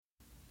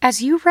As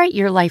you write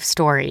your life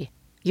story,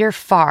 you're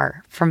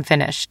far from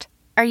finished.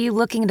 Are you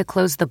looking to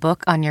close the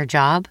book on your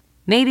job?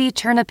 Maybe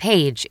turn a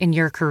page in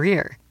your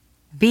career?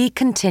 Be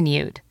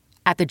continued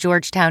at the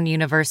Georgetown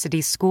University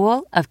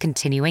School of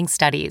Continuing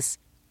Studies.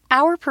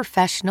 Our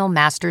professional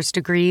master's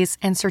degrees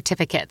and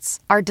certificates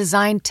are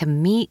designed to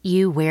meet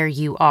you where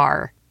you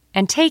are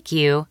and take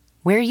you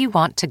where you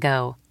want to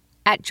go.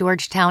 At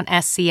Georgetown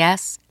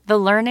SCS, the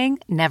learning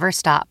never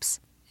stops,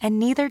 and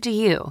neither do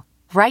you.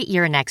 Write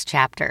your next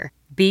chapter.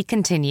 Be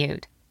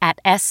continued at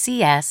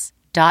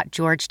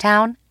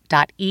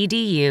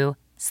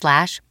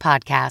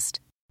scs.georgetown.edu/podcast.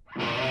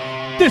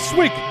 This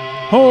week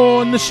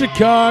on the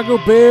Chicago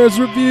Bears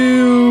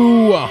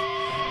Review,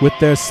 with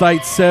their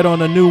sights set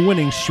on a new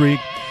winning streak,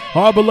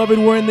 our beloved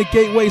were in the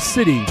Gateway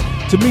City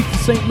to meet the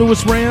St.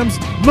 Louis Rams,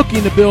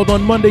 looking to build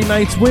on Monday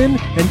night's win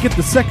and get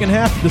the second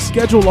half of the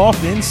schedule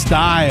off in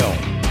style.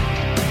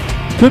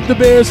 Could the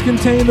Bears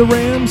contain the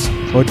Rams,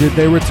 or did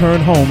they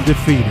return home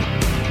defeated?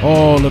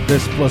 All of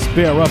this plus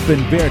Bear Up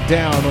and Bear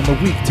Down on the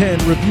Week 10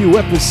 review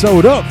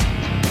episode of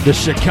the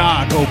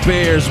Chicago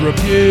Bears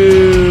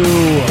Review.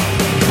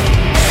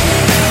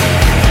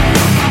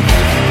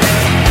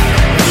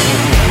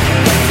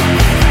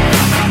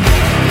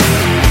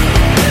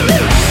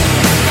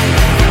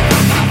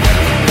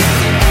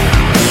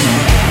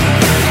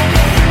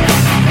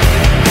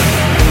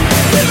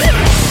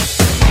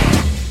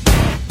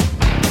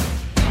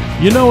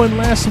 You know, in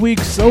last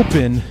week's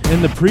Open,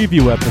 in the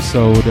preview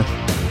episode,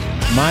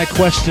 my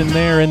question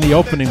there in the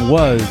opening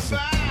was,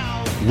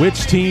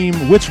 which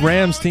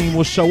Rams team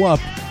will show up,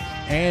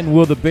 and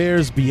will the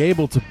Bears be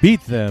able to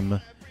beat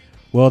them?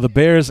 Well, the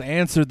Bears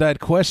answered that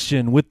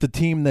question with the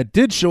team that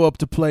did show up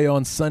to play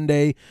on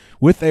Sunday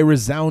with a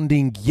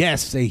resounding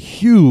yes, a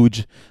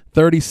huge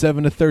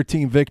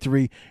 37-13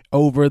 victory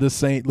over the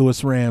St.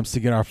 Louis Rams to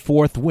get our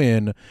fourth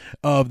win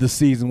of the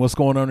season. What's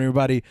going on,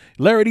 everybody?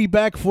 Larry D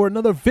back for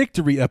another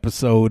victory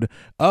episode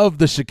of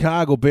the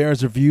Chicago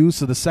Bears Review.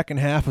 So the second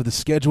half of the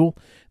schedule,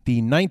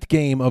 the ninth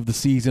game of the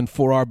season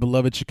for our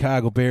beloved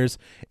Chicago Bears.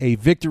 A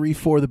victory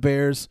for the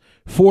Bears,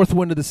 fourth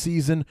win of the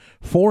season,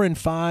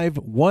 4-5,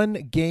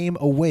 one game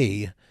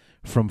away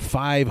from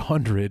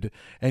 500.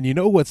 And you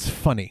know what's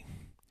funny?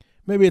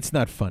 Maybe it's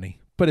not funny,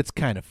 but it's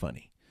kind of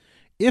funny.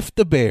 If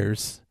the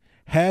Bears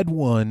had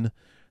won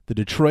the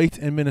Detroit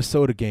and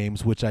Minnesota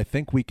games, which I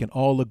think we can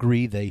all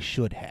agree they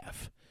should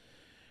have,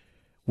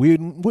 we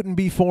wouldn't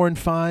be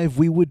 4-5.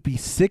 We would be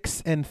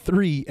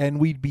 6-3, and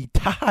we'd be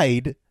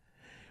tied.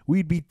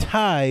 We'd be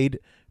tied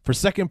for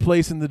second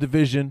place in the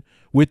division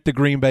with the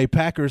Green Bay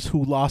Packers,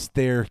 who lost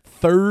their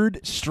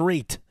third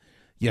straight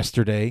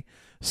yesterday,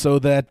 so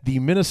that the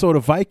Minnesota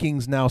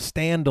Vikings now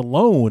stand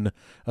alone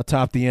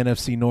atop the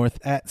NFC North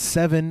at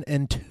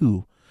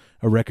 7-2.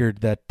 A record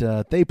that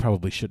they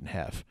probably shouldn't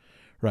have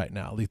right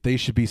now. They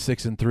should be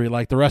 6-3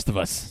 like the rest of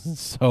us.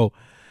 So,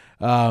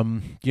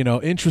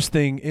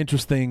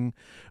 interesting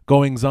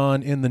goings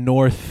on in the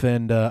North,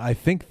 and I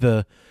think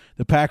the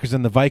Packers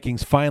and the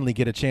Vikings finally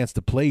get a chance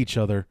to play each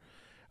other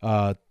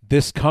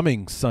this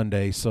coming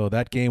Sunday. So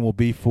that game will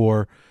be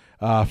for,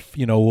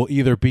 will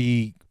either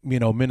be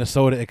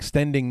Minnesota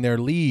extending their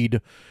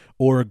lead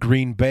or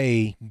Green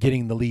Bay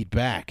getting the lead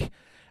back,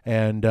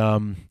 and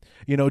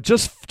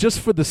just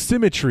for the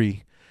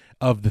symmetry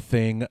of the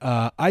thing,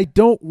 I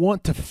don't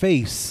want to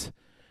face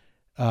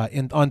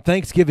on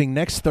Thanksgiving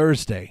next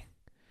Thursday.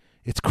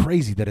 It's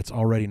crazy that it's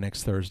already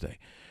next Thursday.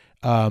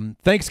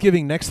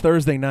 Thanksgiving next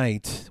Thursday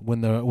night,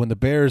 when the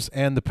Bears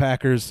and the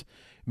Packers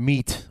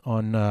meet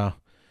on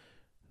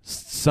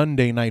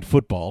Sunday Night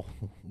Football.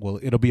 Well,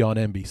 it'll be on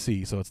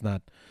NBC, so it's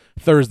not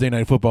Thursday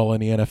Night Football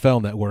on the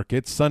NFL Network.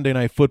 It's Sunday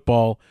Night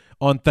Football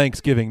on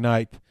Thanksgiving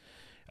night.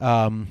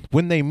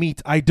 When they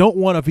meet, I don't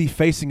want to be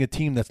facing a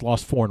team that's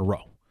lost 4 in a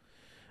row.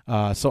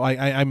 So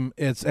I'm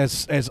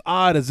as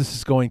odd as this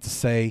is going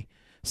to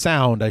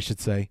sound, I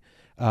should say.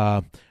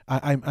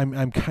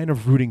 I'm kind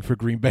of rooting for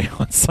Green Bay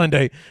on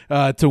Sunday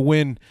to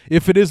win.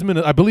 If it is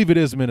I believe it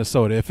is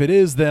Minnesota. If it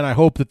is, then I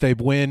hope that they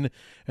win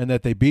and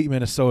that they beat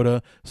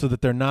Minnesota, so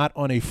that they're not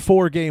on a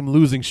 4-game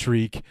losing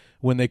streak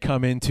when they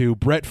come into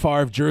Brett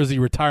Favre jersey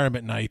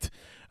retirement night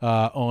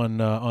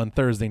on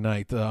Thursday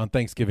night, on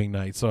Thanksgiving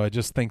night. So I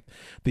just think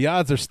the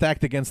odds are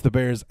stacked against the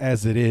Bears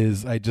as it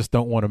is. I just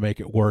don't want to make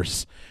it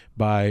worse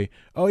by,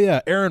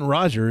 Aaron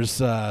Rodgers,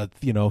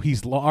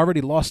 he's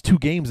already lost 2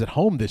 games at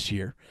home this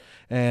year.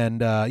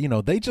 And,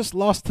 they just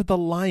lost to the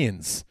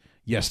Lions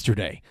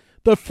yesterday.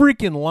 The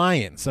freaking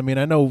Lions. I mean,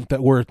 I know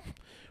that we're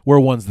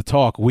ones to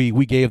talk.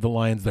 We gave the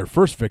Lions their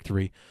first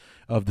victory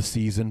of the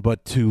season,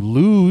 but to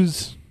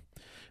lose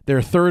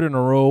their third in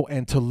a row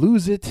and to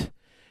lose it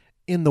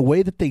in the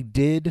way that they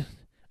did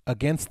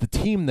against the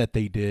team that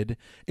they did,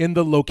 in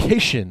the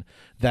location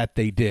that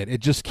they did,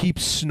 it just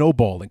keeps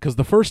snowballing, because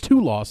the first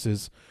 2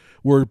 losses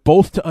were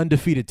both to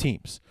undefeated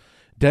teams.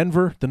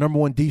 Denver, the number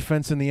 1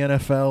 defense in the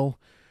NFL,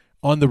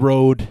 on the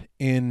road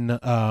in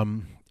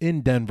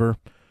Denver,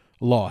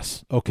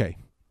 loss. Okay,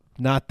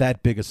 not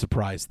that big a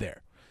surprise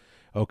there.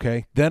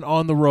 Okay, then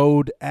on the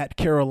road at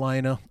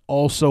Carolina,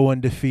 also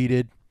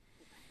undefeated.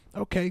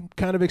 okay,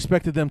 kind of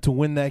expected them to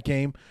win that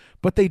game,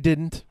 but they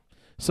didn't.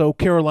 So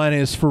Carolina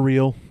is for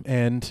real,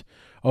 and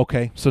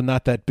okay, so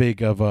not that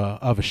big of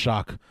a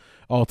shock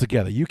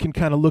altogether. You can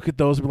kind of look at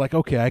those and be like,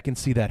 okay, I can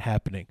see that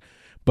happening.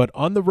 But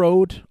on the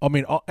road,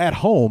 at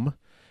home,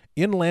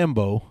 in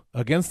Lambeau,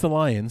 against the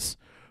Lions,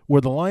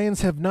 where the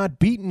Lions have not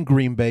beaten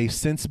Green Bay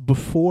since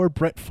before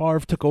Brett Favre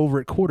took over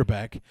at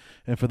quarterback.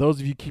 And for those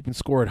of you keeping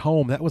score at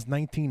home, that was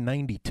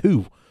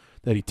 1992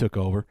 that he took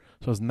over.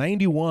 So it was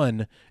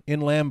 91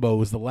 in Lambeau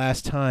was the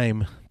last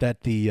time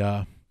that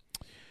the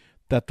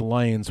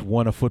Lions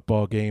won a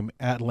football game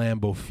at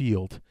Lambeau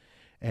Field.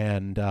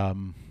 And,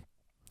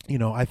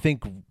 I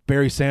think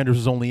Barry Sanders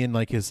was only in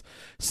like his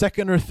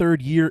second or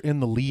third year in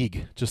the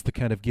league, just to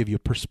kind of give you a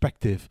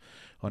perspective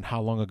on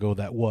how long ago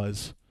that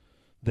was.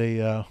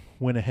 They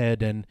went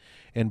ahead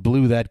and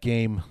blew that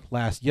game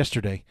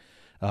yesterday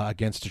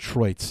against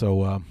Detroit.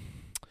 So,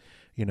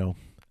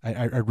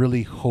 I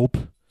really hope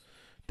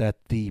that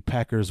the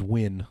Packers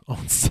win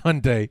on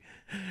Sunday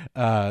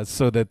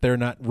so that they're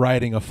not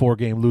riding a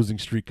 4-game losing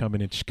streak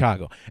coming in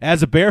Chicago.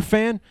 As a Bear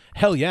fan,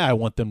 hell yeah, I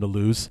want them to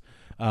lose.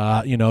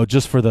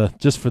 Just for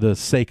the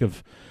sake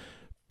of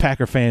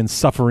Packer fans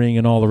suffering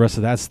and all the rest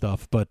of that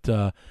stuff. But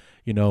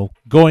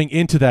going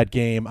into that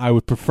game, I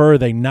would prefer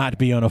they not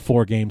be on a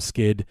 4-game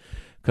skid,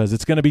 because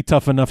it's going to be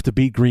tough enough to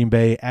beat Green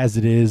Bay as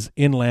it is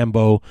in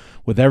Lambeau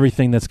with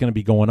everything that's going to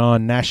be going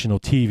on, national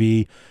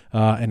TV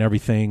and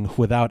everything,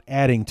 without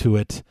adding to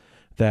it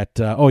that,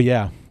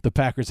 the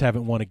Packers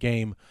haven't won a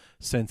game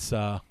since,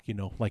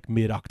 like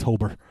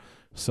mid-October.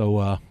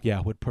 So,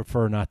 would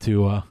prefer not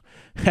to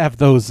have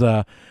those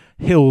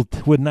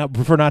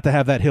prefer not to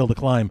have that hill to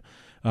climb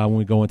when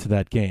we go into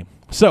that game.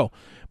 So,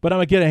 but I'm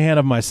going to get ahead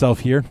of myself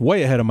here,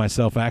 way ahead of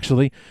myself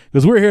actually,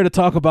 because we're here to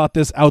talk about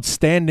this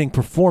outstanding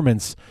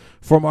performance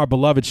from our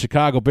beloved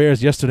Chicago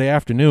Bears yesterday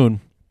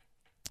afternoon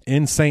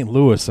in St.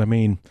 Louis. I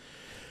mean,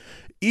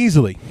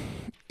 easily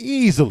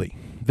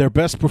their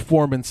best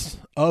performance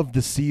of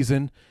the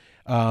season,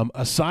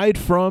 aside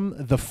from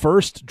the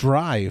first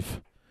drive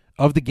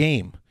of the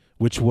game,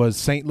 which was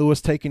St. Louis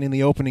taking in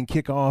the opening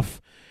kickoff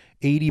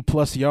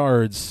 80-plus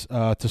yards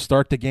to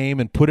start the game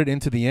and put it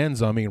into the end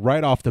zone. I mean,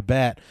 right off the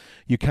bat,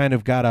 you kind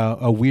of got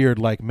a weird,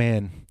 like,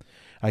 man,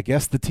 I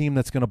guess the team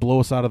that's going to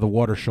blow us out of the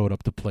water showed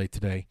up to play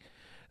today.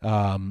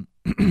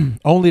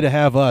 Only to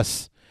have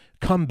us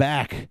come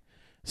back,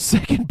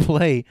 second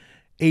play,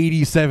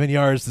 87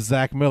 yards to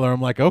Zach Miller. I'm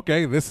like,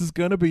 okay, this is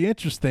going to be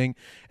interesting.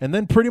 And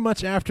then pretty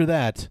much after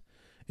that,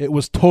 it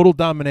was total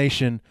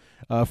domination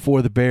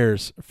for the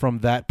Bears from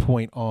that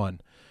point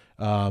on.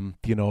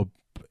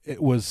 It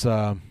was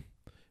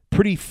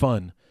pretty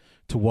fun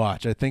to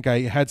watch. I think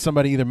I had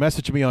somebody either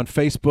message me on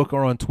Facebook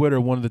or on Twitter,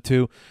 one of the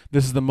two.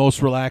 This is the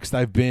most relaxed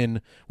I've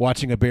been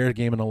watching a Bears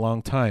game in a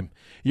long time.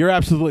 You're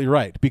absolutely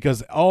right,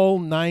 because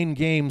all 8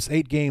 games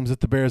that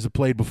the Bears have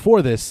played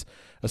before this,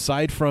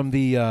 aside from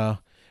the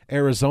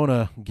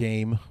Arizona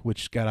game,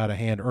 which got out of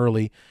hand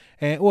early,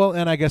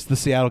 and I guess the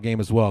Seattle game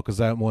as well, because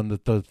that one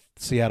that the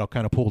Seattle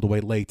kind of pulled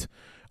away late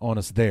on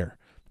us there.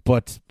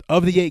 But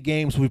of the 8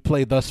 games we've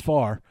played thus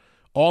far,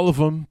 all of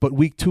them but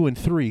week 2 and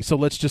 3. So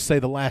let's just say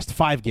the last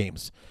 5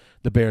 games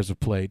the Bears have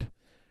played,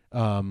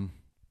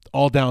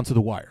 all down to the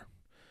wire.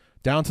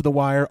 Down to the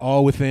wire,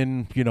 all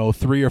within,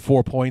 3 or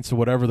 4 points or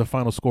whatever the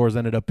final scores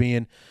ended up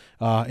being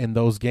in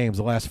those games.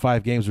 The last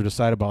 5 games were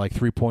decided by like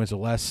 3 points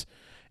or less.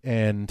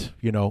 And,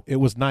 it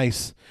was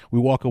nice. We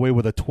walk away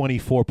with a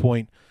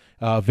 24-point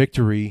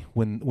victory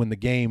when the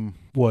game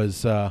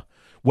was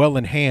well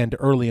in hand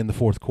early in the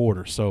fourth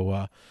quarter.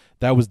 So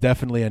that was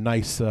definitely a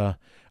nice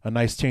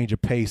change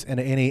of pace and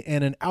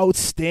an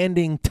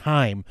outstanding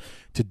time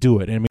to do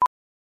it.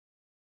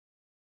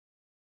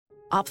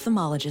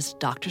 Ophthalmologist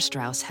Dr.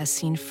 Strauss has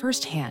seen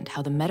firsthand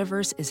how the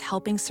metaverse is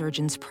helping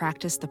surgeons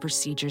practice the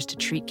procedures to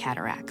treat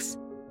cataracts.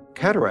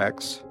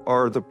 Cataracts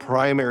are the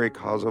primary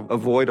cause of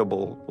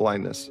avoidable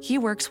blindness. He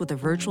works with a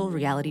virtual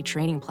reality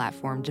training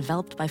platform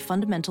developed by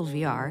Fundamental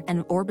VR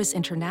and Orbis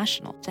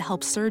International to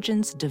help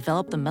surgeons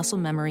develop the muscle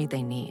memory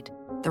they need.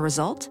 The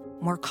result?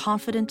 More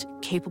confident,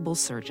 capable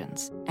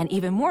surgeons. And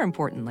even more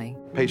importantly,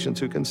 patients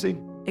who can see.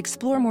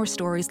 Explore more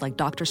stories like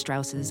Dr.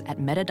 Strauss's at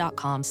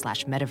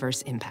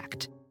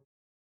meta.com/metaverseimpact.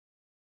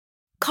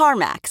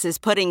 CarMax is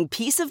putting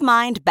peace of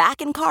mind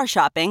back in car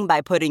shopping by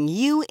putting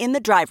you in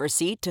the driver's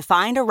seat to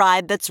find a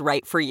ride that's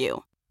right for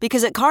you.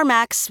 Because at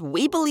CarMax,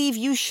 we believe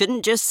you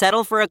shouldn't just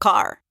settle for a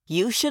car.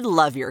 You should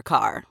love your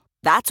car.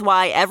 That's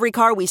why every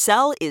car we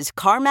sell is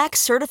CarMax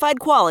certified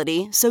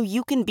quality, so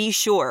you can be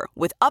sure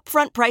with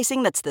upfront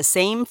pricing that's the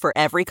same for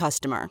every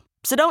customer.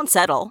 So don't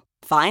settle.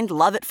 Find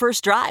love at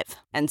first drive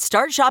and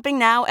start shopping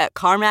now at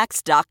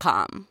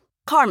CarMax.com.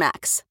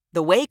 CarMax,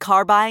 the way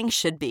car buying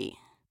should be.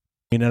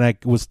 And I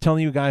was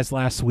telling you guys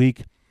last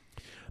week,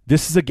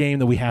 this is a game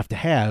that we have to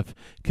have,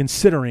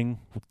 considering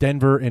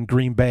Denver and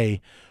Green Bay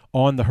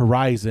on the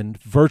horizon,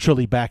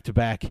 virtually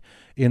back-to-back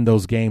in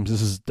those games.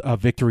 This is a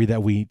victory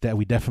that we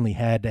definitely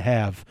had to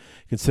have,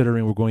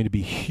 considering we're going to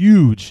be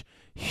huge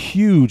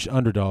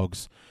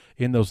underdogs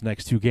in those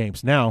next 2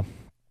 games. Now,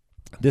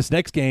 this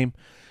next game,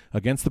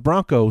 against the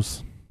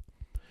Broncos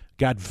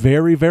got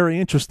very, very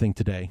interesting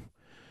today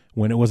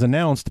when it was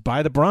announced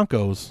by the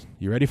Broncos.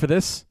 You ready for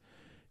this?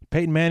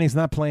 Peyton Manning's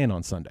not playing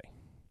on Sunday.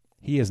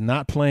 He is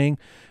not playing,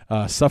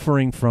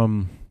 suffering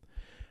from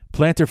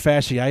plantar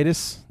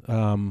fasciitis.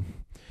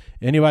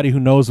 Anybody who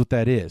knows what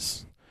that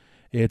is,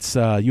 it's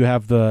you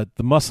have the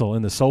muscle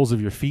in the soles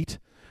of your feet,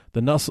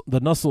 muscle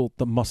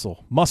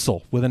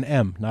with an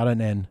M, not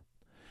an N.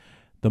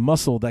 The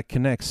muscle that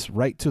connects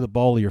right to the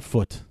ball of your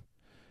foot.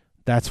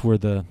 That's where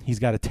he's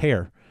got a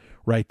tear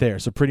right there.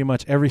 So pretty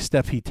much every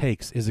step he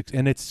takes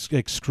and it's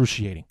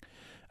excruciating.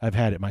 I've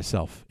had it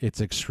myself.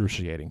 It's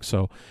excruciating.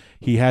 So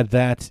he had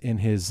that in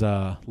his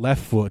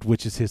left foot,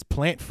 which is his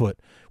plant foot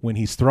when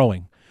he's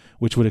throwing,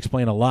 which would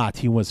explain a lot.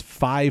 He was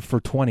 5 for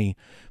 20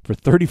 for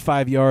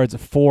 35 yards,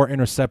 4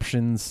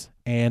 interceptions,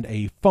 and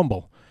a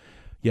fumble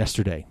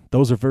yesterday.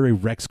 Those are very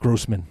Rex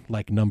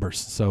Grossman-like numbers.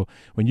 So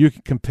when you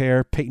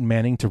compare Peyton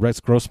Manning to Rex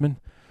Grossman,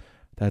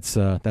 that's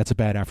a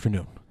bad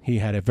afternoon. He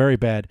had a very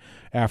bad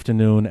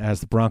afternoon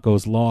as the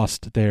Broncos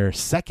lost their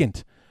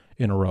second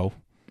in a row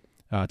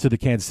to the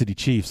Kansas City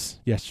Chiefs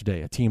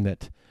yesterday, a team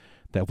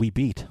that we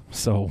beat.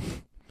 So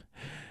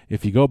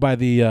if you go by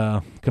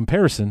the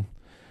comparison,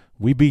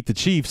 we beat the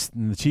Chiefs,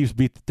 and the Chiefs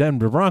beat the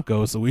Denver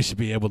Broncos, so we should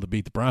be able to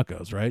beat the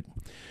Broncos, right?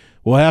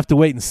 We'll have to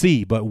wait and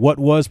see, but what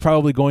was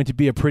probably going to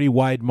be a pretty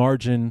wide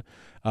margin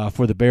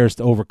for the Bears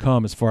to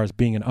overcome as far as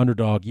being an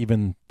underdog,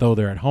 even though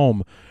they're at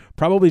home,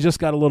 probably just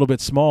got a little bit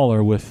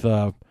smaller with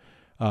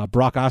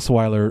Brock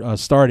Osweiler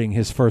starting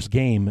his first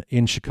game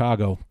in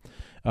Chicago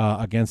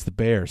against the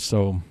Bears.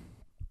 So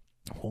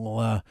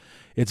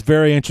it's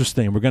very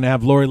interesting. We're going to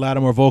have Lori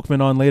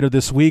Lattimore-Volkman on later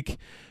this week,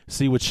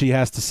 see what she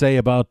has to say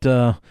about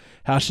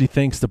how she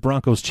thinks the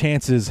Broncos'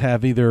 chances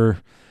have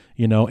either,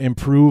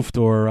 improved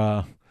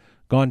or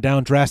gone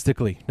down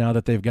drastically now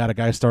that they've got a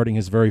guy starting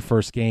his very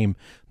first game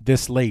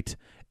this late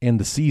in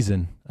the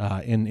season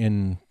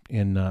in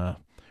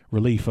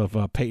relief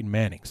of Peyton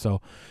Manning.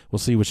 So we'll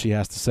see what she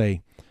has to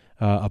say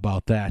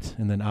about that.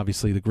 And then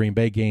obviously the Green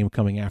Bay game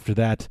coming after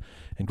that.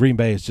 And Green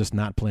Bay is just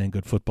not playing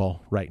good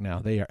football right now.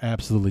 They are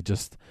absolutely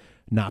just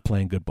not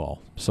playing good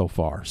ball so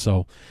far.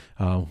 So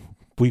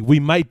we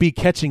might be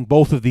catching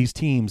both of these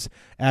teams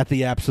at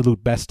the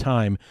absolute best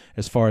time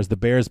as far as the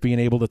Bears being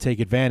able to take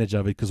advantage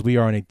of it, because we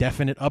are in a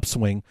definite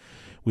upswing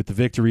with the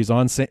victories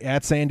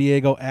at San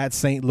Diego, at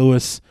St.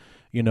 Louis.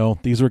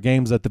 These were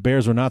games that the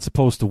Bears were not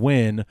supposed to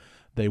win.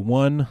 They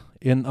won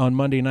on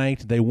Monday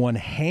night. They won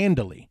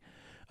handily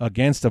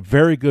against a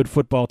very good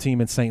football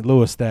team in St.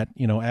 Louis that,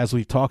 as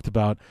we've talked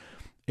about,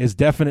 is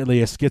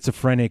definitely a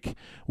schizophrenic,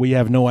 we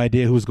have no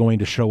idea who's going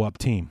to show up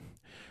team.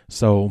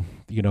 So,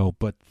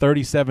 but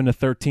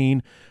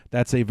 37-13,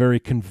 that's a very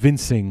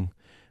convincing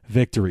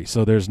victory.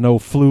 So there's no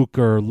fluke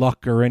or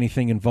luck or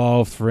anything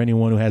involved for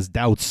anyone who has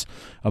doubts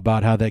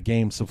about how that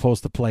game's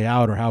supposed to play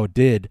out or how it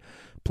did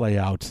play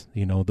out.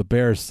 The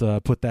Bears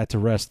put that to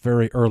rest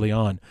very early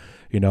on.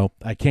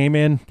 I came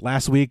in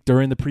last week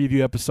during the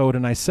preview episode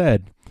and I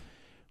said,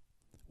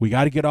 we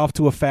got to get off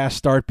to a fast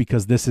start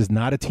because this is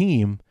not a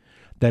team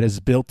that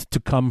is built to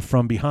come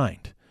from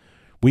behind.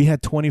 We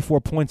had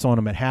 24 points on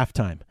them at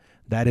halftime.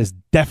 That is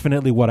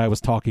definitely what I was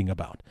talking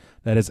about.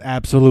 That is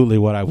absolutely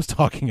what I was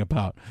talking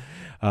about.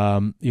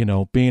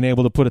 Being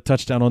able to put a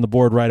touchdown on the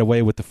board right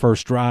away with the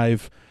first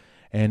drive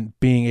and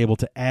being able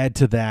to add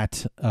to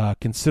that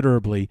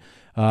considerably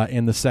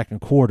in the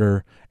second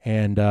quarter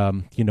and,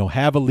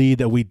 have a lead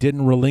that we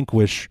didn't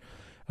relinquish.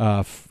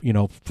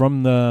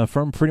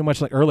 From pretty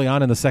much like early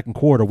on in the second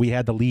quarter, we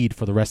had the lead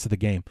for the rest of the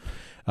game.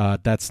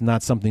 That's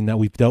not something that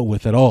we've dealt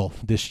with at all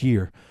this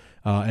year.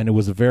 And it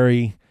was a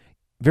very,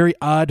 very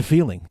odd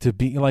feeling to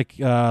be like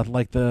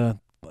the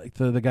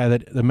guy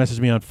that messaged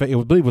me on, I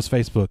believe it was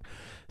Facebook,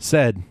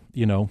 said,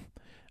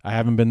 I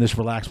haven't been this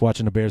relaxed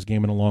watching a Bears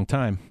game in a long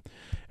time.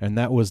 And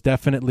that was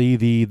definitely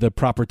the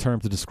proper term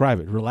to describe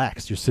it.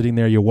 Relaxed. You're sitting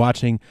there, you're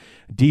watching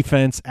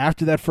defense.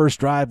 After that first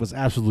drive was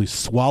absolutely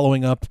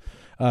swallowing up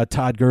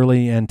Todd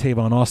Gurley and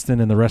Tavon Austin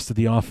and the rest of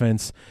the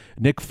offense.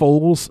 Nick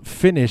Foles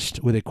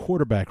finished with a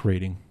quarterback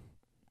rating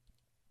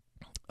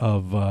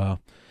of,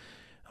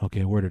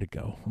 where did it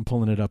go? I'm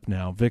pulling it up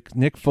now.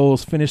 Nick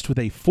Foles finished with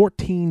a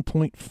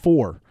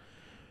 14.4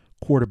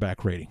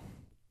 quarterback rating.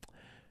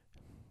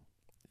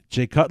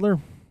 Jay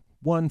Cutler,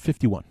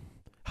 151.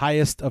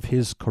 Highest of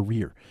his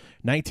career.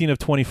 19 of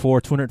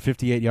 24,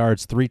 258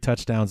 yards, 3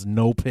 touchdowns,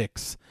 no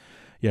picks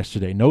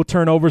yesterday. No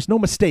turnovers, no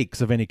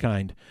mistakes of any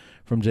kind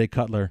from Jay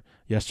Cutler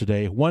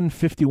yesterday.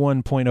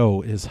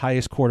 151.0 is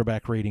highest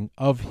quarterback rating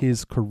of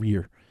his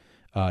career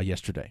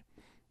yesterday.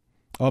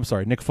 Oh, I'm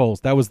sorry, Nick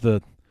Foles. That was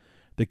the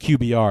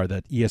QBR,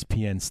 that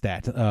ESPN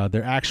stat.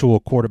 Their actual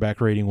quarterback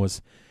rating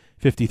was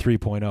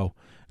 53.0.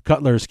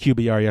 Cutler's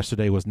QBR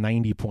yesterday was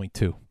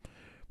 90.2.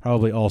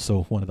 Probably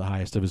also one of the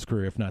highest of his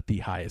career, if not the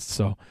highest.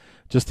 So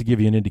just to give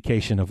you an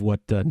indication of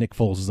what Nick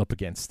Foles is up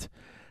against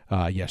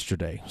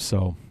yesterday.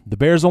 So the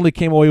Bears only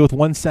came away with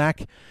 1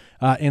 sack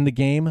in the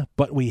game,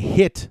 but we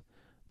hit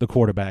the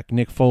quarterback,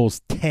 Nick Foles,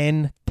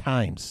 10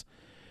 times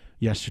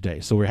yesterday.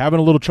 So we're having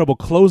a little trouble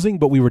closing,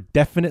 but we were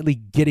definitely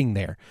getting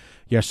there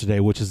yesterday,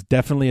 which is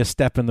definitely a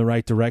step in the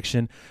right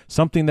direction,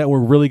 something that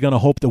we're really going to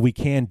hope that we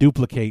can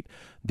duplicate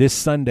this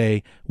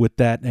Sunday with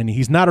that. And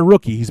he's not a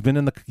rookie. He's been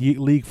in the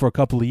league for a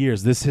couple of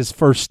years. This is his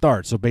first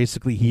start, so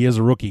basically he is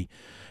a rookie,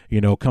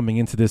 coming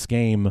into this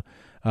game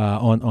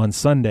on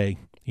Sunday,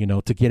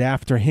 to get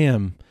after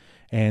him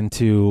and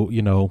to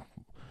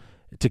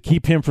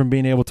keep him from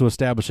being able to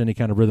establish any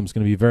kind of rhythm is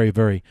going to be very,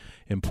 very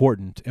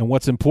important. And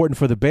what's important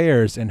for the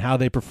Bears and how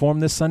they perform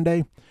this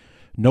Sunday,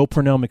 no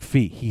Pernell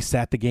McPhee. He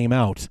sat the game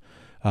out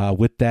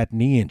with that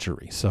knee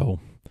injury. So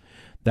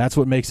that's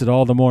what makes it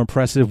all the more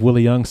impressive.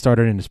 Willie Young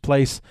started in his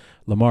place.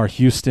 Lamar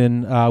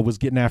Houston was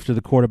getting after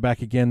the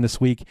quarterback again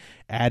this week,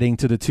 adding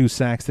to the 2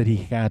 sacks that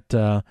he got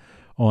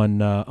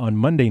on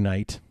Monday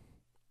night.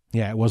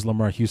 Yeah, it was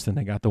Lamar Houston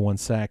that got the 1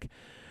 sack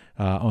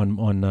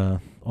on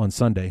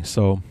Sunday.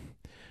 So,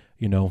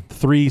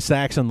 3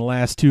 sacks in the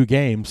last 2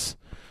 games,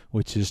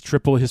 which is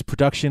triple his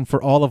production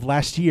for all of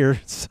last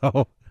year.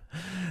 So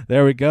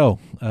there we go.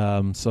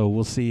 So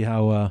we'll see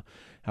how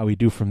we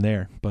do from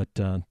there. But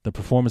the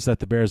performance that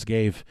the Bears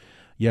gave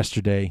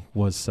yesterday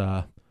was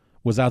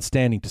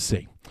outstanding to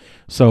see.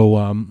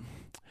 So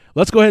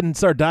let's go ahead and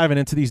start diving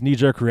into these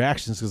knee-jerk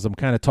reactions because I'm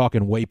kind of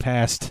talking way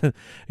past.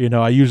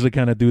 I usually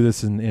kind of do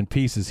this in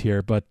pieces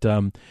here. But,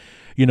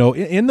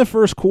 in the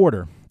first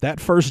quarter,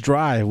 that first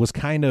drive was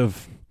kind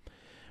of,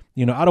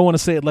 I don't want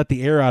to say it let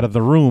the air out of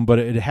the room, but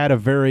it had a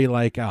very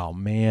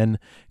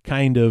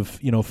kind of,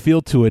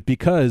 feel to it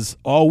because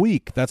all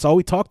week, that's all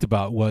we talked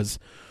about was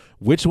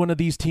which one of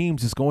these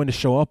teams is going to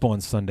show up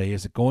on Sunday?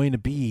 Is it going to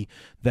be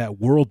that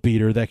world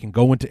beater that can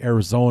go into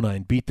Arizona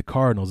and beat the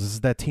Cardinals? This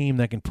is that team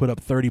that can put up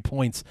 30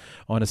 points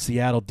on a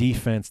Seattle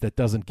defense that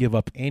doesn't give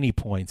up any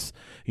points,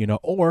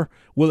 or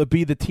will it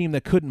be the team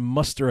that couldn't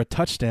muster a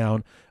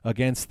touchdown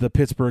against the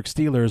Pittsburgh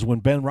Steelers when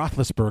Ben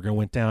Roethlisberger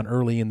went down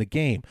early in the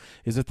game?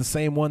 Is it the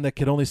same one that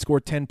could only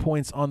score 10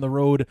 points on the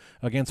road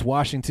against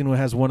Washington, who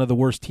has one of the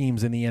worst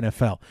teams in the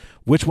NFL?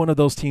 Which one of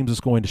those teams is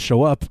going to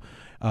show up?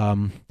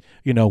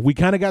 We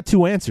kind of got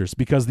 2 answers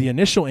because the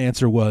initial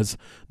answer was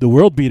the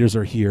world beaters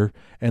are here,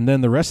 and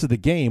then the rest of the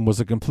game was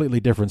a completely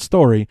different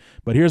story.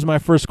 But here's my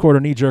first quarter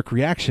knee-jerk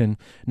reaction.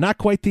 Not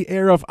quite the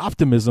air of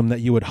optimism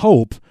that you would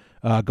hope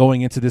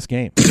going into this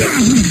game.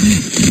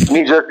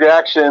 Knee-jerk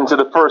reaction to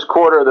the first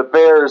quarter, the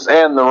Bears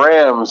and the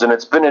Rams, and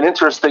it's been an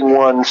interesting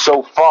one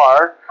so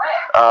far.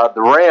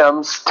 The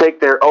Rams take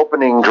their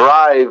opening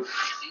drive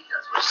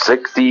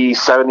 60,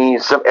 70,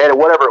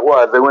 whatever it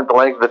was. They went the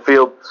length of the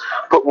field,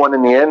 put one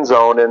in the end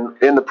zone. And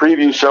in the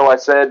preview show, I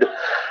said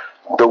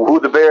who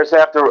the Bears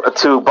have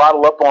to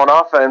bottle up on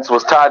offense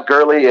was Todd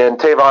Gurley and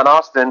Tavon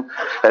Austin.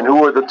 And who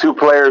were the 2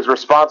 players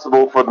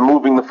responsible for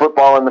moving the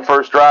football in the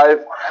first drive?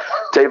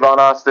 Tavon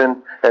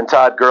Austin and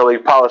Todd Gurley,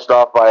 polished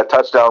off by a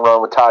touchdown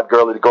run with Todd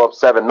Gurley to go up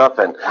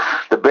 7-0.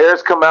 The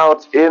Bears come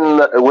out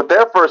with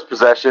their first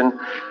possession.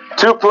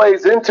 2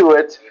 plays into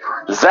it,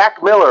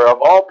 Zach Miller, of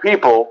all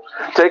people,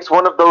 takes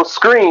one of those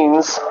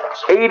screens,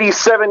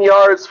 87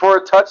 yards for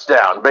a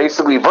touchdown,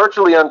 basically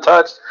virtually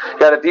untouched.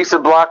 Got a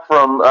decent block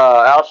from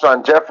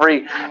Alshon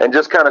Jeffrey and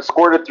just kind of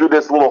squirted through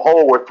this little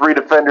hole where 3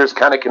 defenders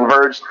kind of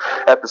converged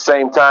at the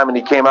same time, and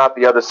he came out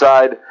the other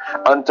side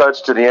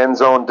untouched to the end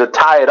zone to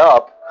tie it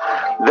up.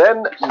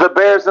 Then the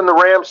Bears and the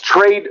Rams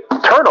trade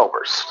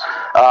turnovers.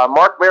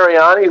 Mark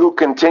Mariani, who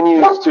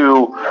continues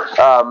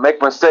to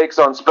make mistakes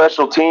on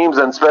special teams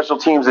and special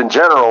teams in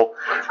general,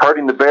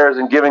 hurting the Bears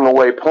and giving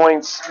away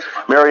points.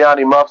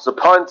 Mariani muffs a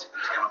punt.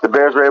 The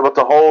Bears were able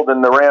to hold,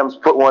 and the Rams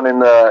put one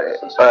in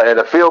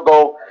a field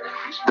goal.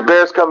 The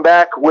Bears come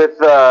back with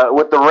the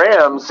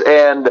Rams,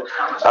 and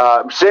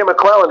Shea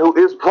McClellan, who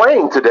is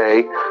playing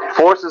today,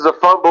 forces a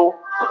fumble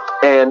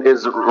and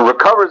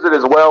recovers it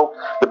as well.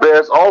 The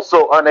Bears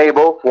also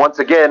unable, once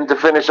again, to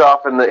finish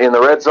off in the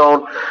red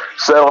zone,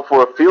 settle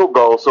for a field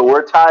goal. So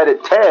we're tied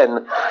at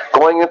 10.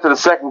 Going into the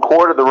second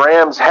quarter, the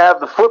Rams have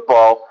the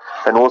football,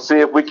 and we'll see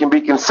if we can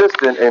be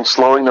consistent in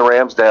slowing the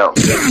Rams down.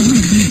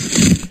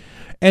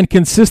 And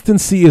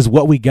consistency is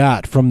what we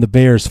got from the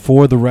Bears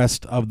for the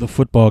rest of the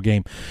football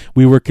game.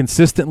 We were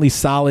consistently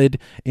solid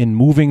in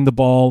moving the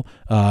ball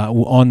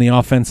on the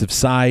offensive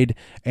side,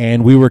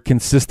 and we were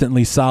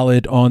consistently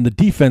solid on the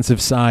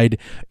defensive side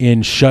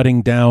in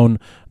shutting down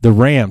the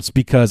Rams.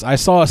 Because I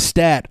saw a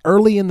stat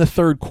early in the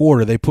third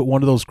quarter. They put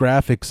one of those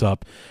graphics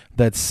up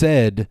that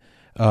said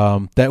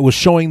that was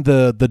showing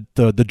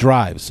the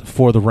drives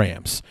for the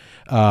Rams.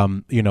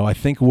 I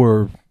think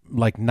we're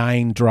like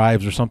 9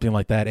 drives or something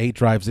like that, 8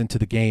 drives into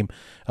the game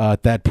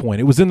at that point.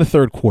 It was in the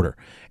third quarter,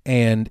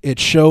 and it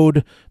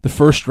showed the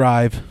first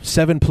drive,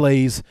 7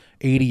 plays,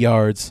 80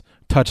 yards,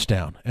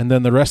 touchdown. And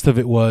then the rest of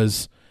it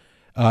was,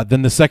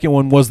 then the second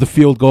one was the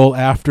field goal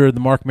after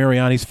the Mark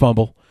Mariani's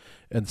fumble.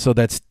 And so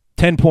that's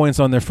 10 points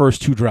on their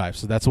first 2 drives.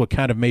 So that's what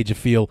kind of made you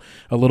feel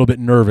a little bit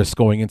nervous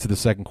going into the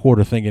second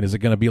quarter, thinking, is it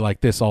going to be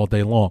like this all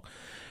day long?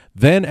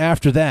 Then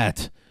after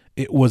that,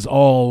 it was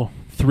all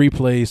 3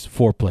 plays,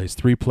 4 plays,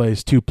 3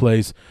 plays, 2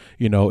 plays.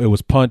 It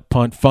was punt,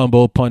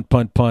 fumble,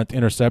 punt,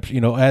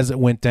 interception. As it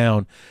went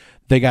down,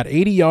 They got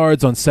 80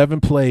 yards on 7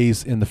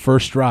 plays in the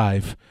first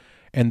drive.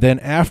 And then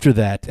after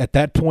that, at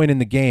that point in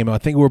the game, I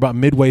think we're about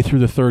midway through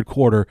the third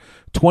quarter,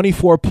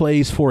 24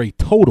 plays for a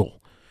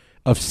total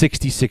of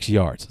 66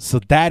 yards. So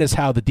that is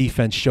how the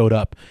defense showed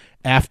up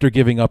after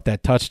giving up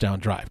that touchdown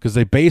drive, because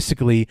they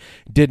basically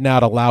did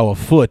not allow a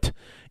foot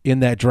in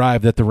that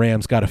drive that the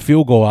Rams got a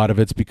field goal out of.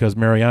 It's because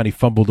Mariani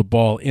fumbled the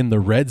ball in the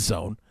red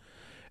zone.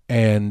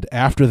 And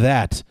after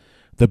that,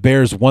 the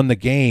Bears won the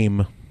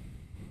game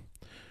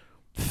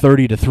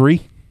 30-3,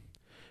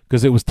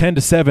 because it was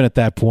 10-7 at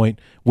that point.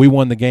 We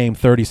won the game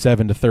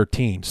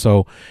 37-13.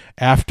 So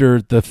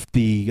after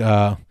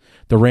the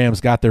Rams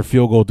got their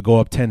field goal to go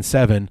up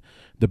 10-7,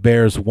 the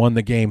Bears won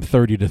the game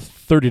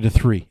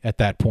 30-3 at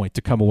that point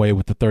to come away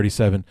with the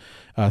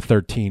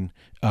 37-13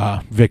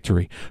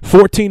 victory.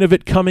 14 of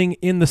it coming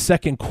in the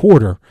second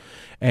quarter,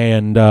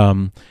 and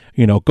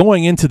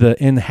going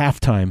into in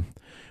halftime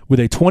with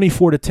a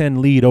 24-10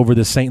 lead over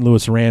the St.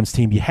 Louis Rams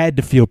team, you had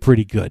to feel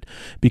pretty good,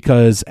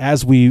 because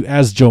as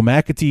Joe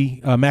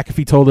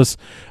McAfee told us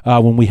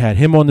when we had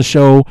him on the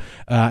show,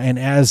 and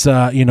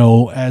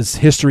as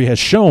history has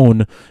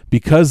shown,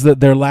 because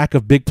their lack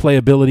of big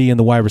playability in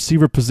the wide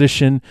receiver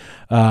position,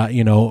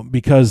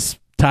 because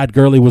Todd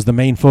Gurley was the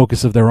main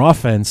focus of their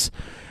offense,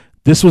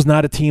 this was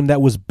not a team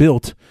that was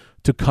built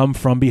to come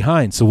from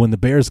behind. So when the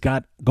Bears go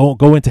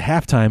into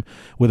halftime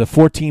with a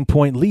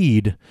 14-point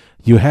lead,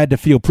 you had to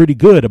feel pretty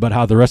good about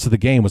how the rest of the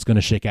game was going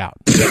to shake out.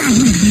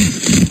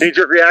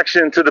 Knee-jerk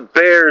reaction to the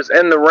Bears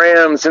and the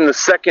Rams in the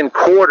second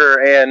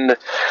quarter, and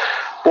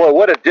boy,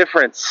 what a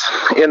difference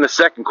in the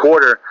second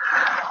quarter.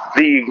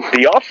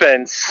 The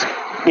offense,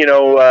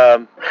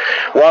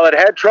 while it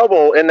had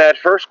trouble in that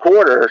first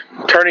quarter,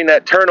 turning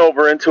that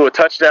turnover into a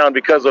touchdown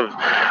because of,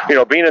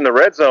 being in the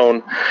red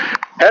zone,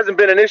 hasn't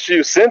been an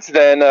issue since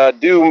then,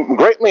 due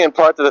greatly in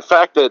part to the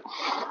fact that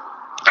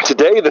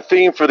today the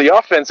theme for the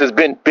offense has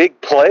been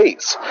big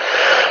plays.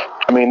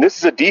 I mean, this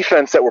is a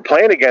defense that we're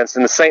playing against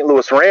in the St.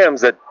 Louis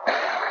Rams that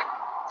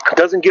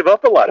doesn't give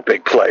up a lot of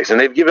big plays, and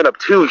they've given up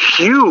 2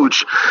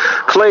 huge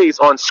plays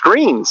on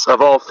screens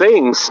of all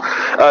things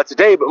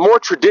today, but more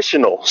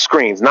traditional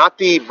screens, not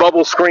the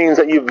bubble screens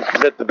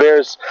that the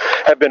Bears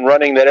have been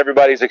running that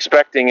everybody's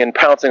expecting and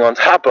pouncing on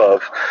top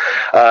of.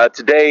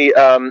 Today,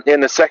 in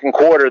the second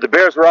quarter, the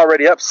Bears were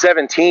already up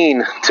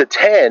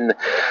 17-10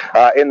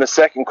 in the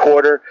second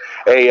quarter.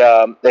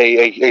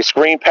 A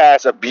screen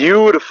pass, a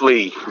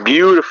beautifully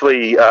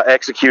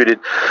executed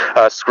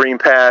screen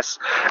pass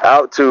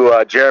out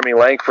to Jeremy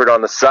Langford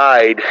on the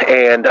side,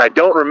 and I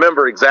don't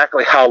remember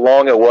exactly how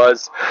long it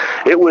was.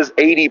 It was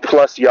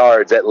 80-plus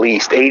yards at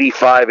least,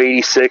 85,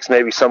 86,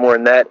 maybe somewhere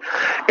in that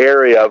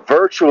area,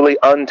 virtually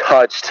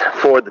untouched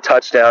for the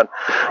touchdown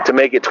to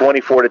make it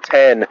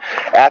 24-10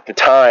 at the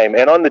time.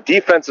 And on the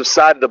defensive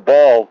side of the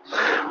ball,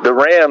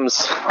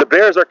 the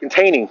Bears are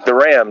containing the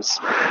Rams.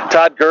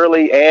 Todd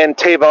Gurley and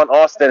Tavon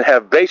Austin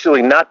have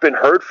basically not been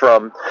heard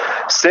from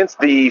since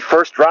the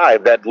first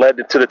drive that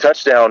led to the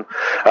touchdown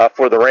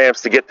for the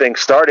Rams to get things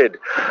started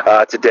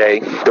today.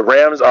 The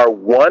Rams are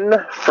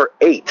 1 for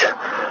 8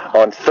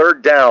 on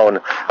third down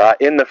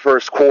in the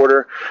first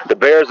quarter. The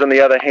Bears, on the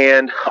other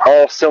hand,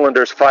 all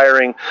cylinders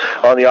firing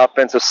on the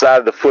offensive side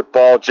of the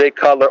football. Jay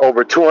Cutler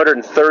over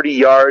 230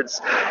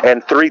 yards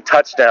and 3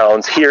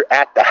 touchdowns here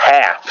at the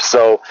half.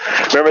 So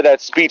remember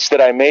that speech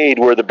that I made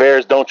where the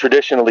Bears don't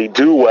traditionally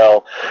do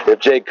well if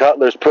Jay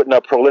Cutler's putting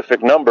up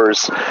prolific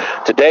numbers.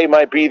 Today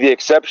might be the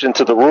exception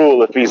to the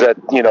rule if he's at,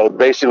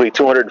 basically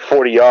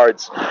 240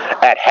 yards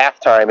at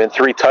halftime and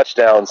 3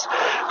 touchdowns.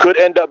 Could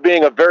end up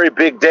being a very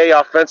big day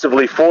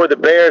offensively for the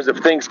Bears if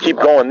things keep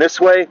going this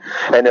way,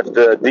 and if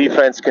the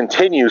defense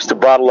continues to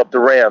bottle up the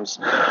Rams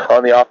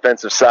on the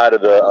defensive side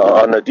of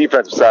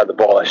the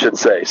ball, I should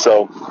say.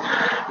 So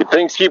if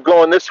things keep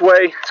going this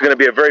way, it's going to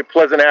be a very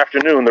pleasant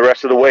afternoon the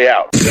rest of the way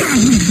out.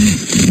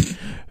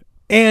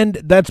 And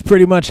that's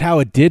pretty much how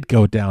it did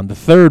go down. The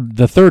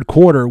third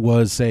quarter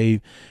was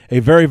a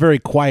very, very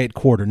quiet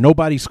quarter.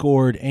 Nobody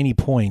scored any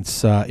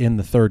points in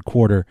the third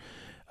quarter,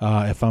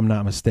 if I'm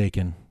not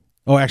mistaken.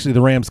 Oh, actually,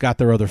 the Rams got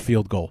their other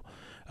field goal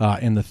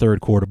in the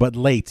third quarter, but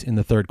late in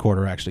the third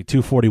quarter, actually.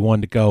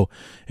 2:41 to go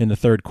in the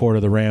third quarter.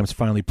 The Rams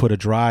finally put a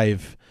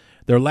drive,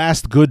 their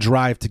last good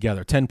drive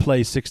together. 10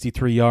 plays,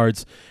 63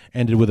 yards,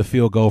 ended with a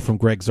field goal from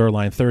Greg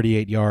Zuerlein,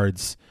 38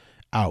 yards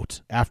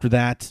out. After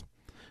that,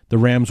 the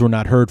Rams were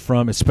not heard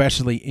from,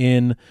 especially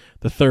in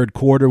the third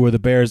quarter where the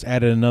Bears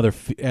added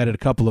a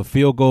couple of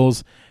field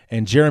goals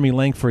and Jeremy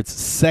Langford's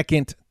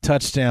second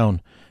touchdown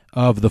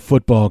of the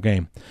football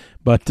game.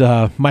 But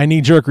my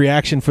knee-jerk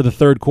reaction for the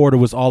third quarter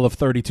was all of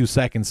 32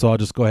 seconds, so I'll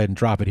just go ahead and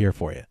drop it here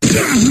for you.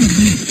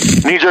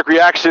 Knee-jerk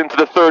reaction to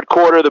the third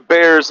quarter, the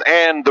Bears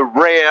and the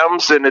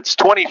Rams, and it's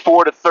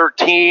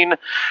 24-13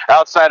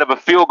 outside of a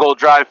field goal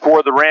drive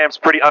for the Rams.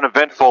 Pretty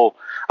uneventful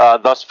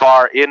thus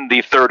far in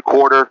the third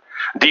quarter.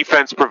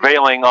 defense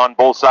prevailing on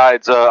both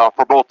sides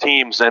for both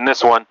teams in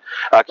this one,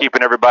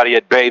 keeping everybody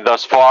at bay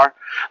thus far.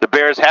 The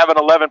Bears have an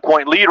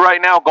 11-point lead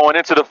right now going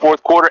into the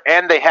fourth quarter,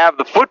 and they have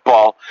the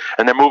football,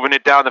 and they're moving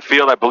it down the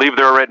field. I believe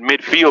they're at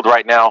midfield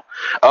right now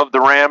of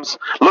the Rams,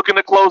 looking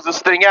to close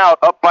this thing out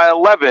up by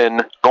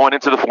 11 going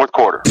into the fourth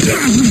quarter.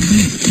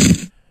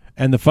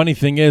 And the funny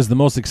thing is, the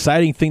most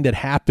exciting thing that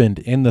happened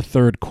in the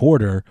third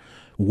quarter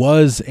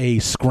was a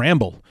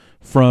scramble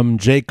from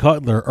Jay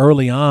Cutler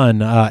early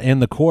on in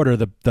the quarter.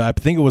 I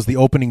think it was the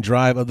opening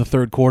drive of the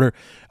third quarter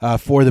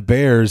for the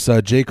Bears.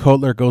 Jay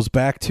Cutler goes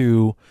back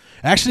to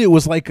 – actually, it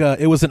was like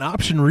it was an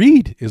option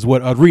read, is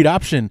what a read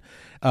option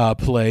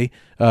play.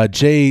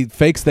 Jay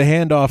fakes the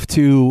handoff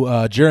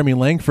to Jeremy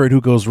Langford,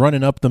 who goes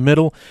running up the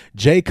middle.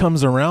 Jay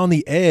comes around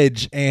the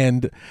edge,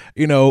 and,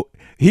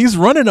 he's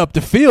running up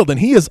the field, and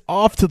he is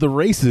off to the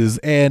races,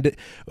 and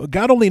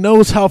God only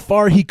knows how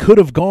far he could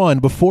have gone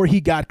before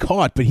he got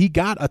caught, but he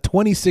got a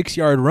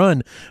 26-yard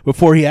run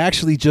before he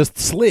actually just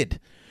slid.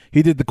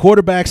 He did the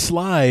quarterback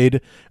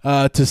slide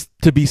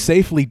to be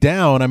safely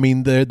down. I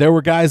mean, there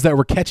were guys that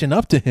were catching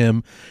up to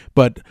him,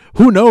 but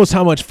who knows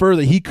how much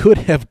further he could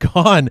have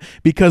gone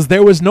because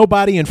there was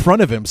nobody in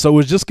front of him. So it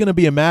was just going to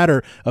be a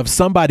matter of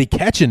somebody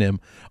catching him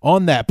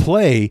on that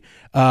play.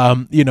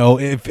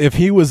 If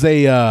he was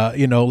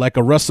like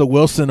a Russell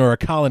Wilson or a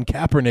Colin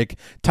Kaepernick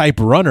type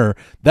runner,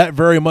 that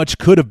very much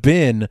could have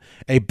been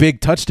a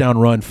big touchdown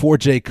run for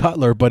Jay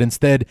Cutler, but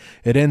instead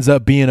it ends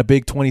up being a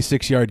big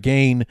 26-yard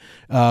gain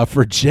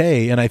for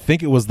Jay, and I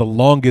think it was the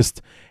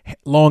longest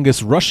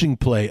rushing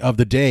play of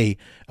the day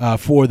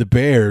for the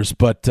Bears.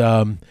 But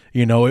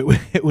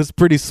it was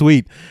pretty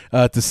sweet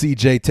to see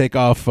Jay take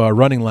off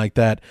running like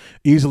that.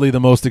 Easily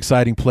the most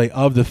exciting play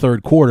of the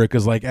third quarter,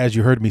 because as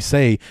you heard me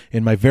say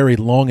in my very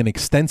long and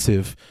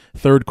extensive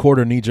third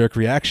quarter knee-jerk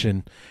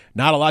reaction,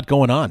 not a lot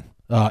going on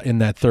in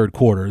that third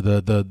quarter.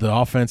 The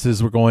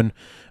offenses were going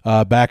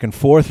back and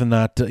forth and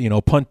not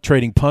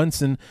trading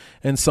punts and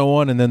so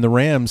on, and then the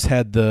Rams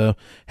had the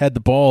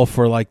ball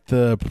for like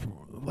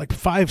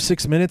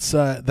 5-6 minutes,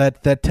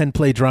 that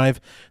 10-play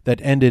drive that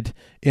ended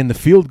in the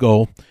field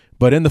goal.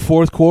 But in the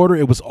fourth quarter,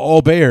 it was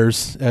all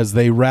Bears as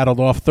they rattled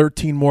off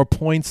 13 more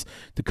points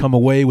to come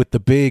away with the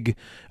big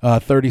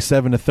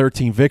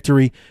 37-13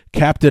 victory.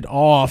 Capped it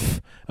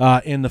off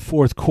in the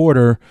fourth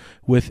quarter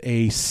with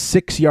a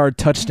 6-yard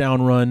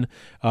touchdown run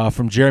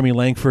from Jeremy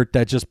Langford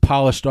that just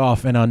polished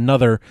off, and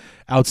another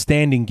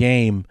outstanding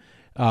game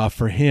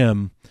for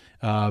him.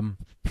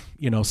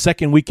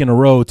 Second week in a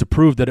row to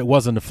prove that it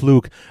wasn't a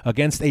fluke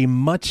against a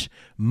much,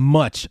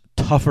 much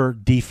tougher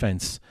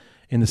defense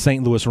in the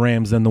St. Louis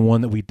Rams than the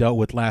one that we dealt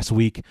with last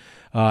week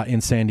in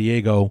San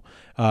Diego.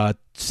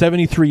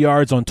 73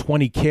 yards on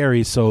 20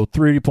 carries, so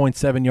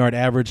 30.7-yard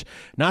average.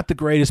 Not the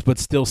greatest, but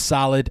still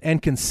solid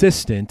and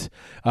consistent.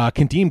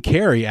 Kadeem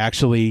Carey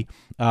actually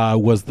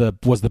was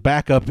the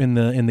backup in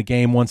the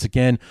game once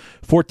again.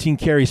 14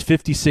 carries,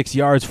 56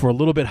 yards for a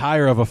little bit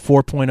higher of a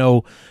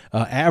 4.0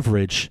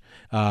 average.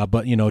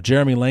 But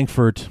Jeremy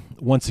Langford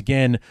once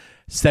again,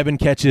 7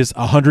 catches,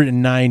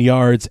 109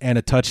 yards, and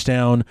a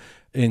touchdown,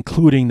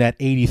 including that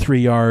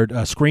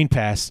 83-yard screen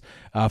pass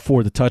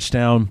for the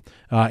touchdown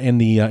in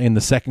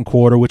the second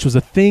quarter, which was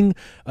a thing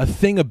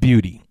of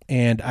beauty.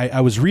 And I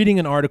was reading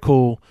an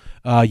article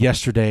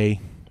yesterday.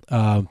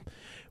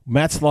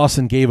 Matt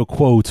Slauson gave a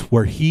quote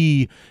where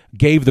he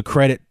gave the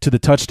credit to the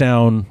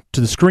touchdown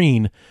to the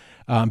screen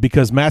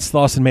because Matt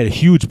Slauson made a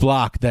huge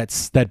block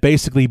that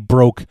basically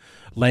broke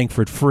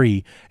Langford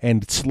free,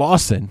 and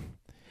Slauson,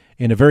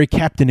 in a very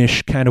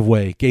captainish kind of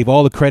way, gave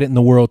all the credit in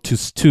the world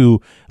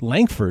to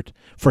Langford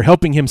for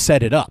helping him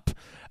set it up.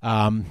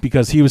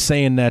 Because he was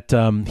saying that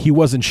he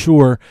wasn't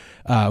sure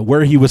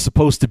where he was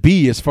supposed to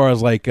be as far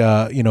as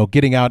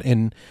getting out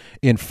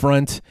in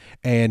front,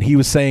 and he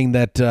was saying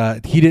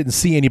that he didn't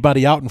see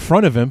anybody out in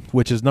front of him,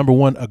 which is, number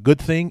one, a good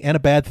thing and a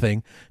bad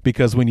thing,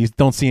 because when you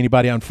don't see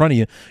anybody out in front of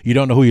you, you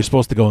don't know who you're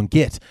supposed to go and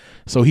get.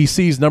 So he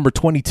sees number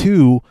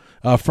 22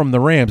 from the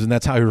Rams, and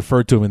that's how he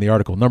referred to him in the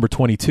article, number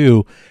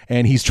 22,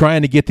 and he's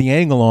trying to get the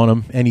angle on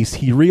him, and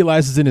he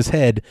realizes in his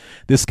head,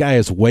 this guy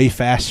is way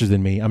faster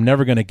than me. I'm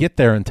never going to get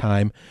there in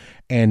time.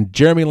 And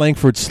Jeremy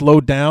Langford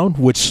slowed down,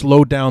 which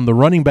slowed down the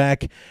running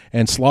back,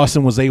 and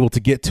Slauson was able to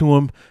get to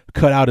him,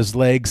 cut out his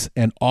legs,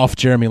 and off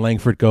Jeremy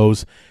Langford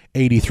goes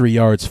 83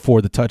 yards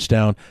for the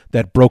touchdown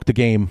that broke the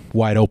game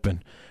wide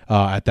open.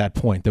 At that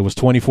point, there was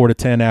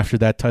 24-10 after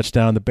that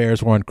touchdown. The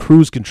Bears were on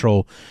cruise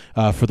control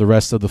for the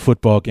rest of the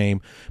football game.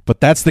 But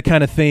that's the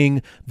kind of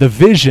thing, the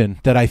vision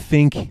that I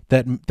think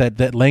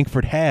that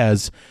Langford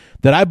has,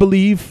 that I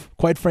believe,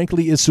 quite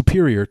frankly, is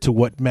superior to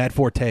what Matt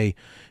Forte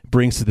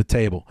brings to the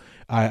table.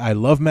 I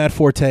love Matt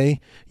Forte.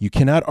 You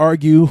cannot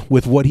argue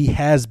with what he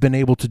has been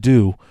able to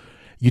do.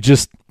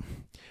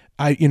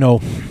 I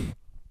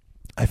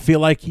feel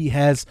like he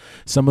has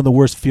some of the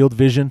worst field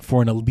vision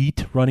for an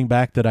elite running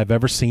back that I've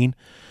ever seen.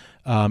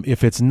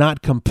 If it's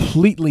not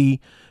completely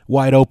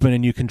wide open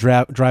and you can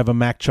drive a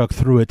Mack truck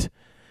through it,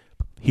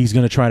 he's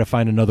going to try to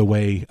find another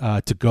way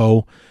to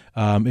go.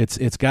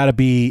 It's got to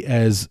be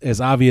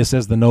as obvious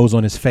as the nose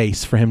on his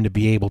face for him to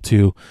be able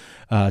to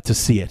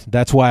see it.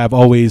 That's why I've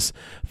always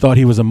thought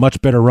he was a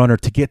much better runner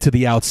to get to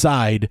the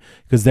outside,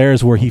 because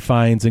there's where he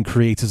finds and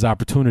creates his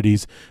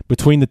opportunities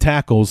between the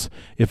tackles.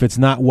 If it's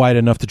not wide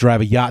enough to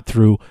drive a yacht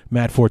through,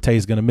 Matt Forte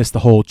is going to miss the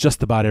hole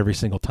just about every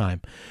single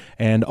time.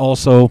 And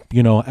also,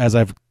 as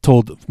I've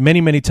told many,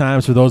 many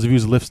times, for those of you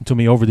who's listened to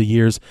me over the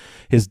years,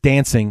 his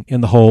dancing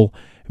in the hole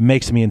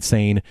makes me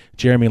insane.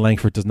 Jeremy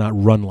Langford does not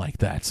run like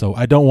that. So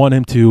I don't want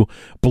him to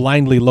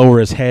blindly lower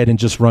his head and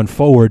just run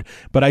forward,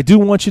 but I do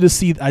want to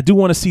see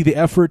the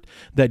effort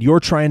that you're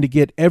trying to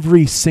get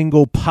every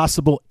single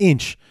possible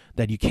inch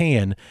that you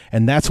can,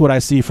 and that's what I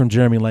see from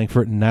Jeremy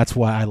Langford, and that's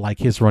why I like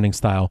his running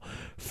style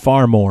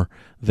far more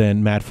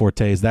than Matt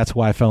Forte's. That's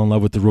why I fell in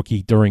love with the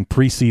rookie during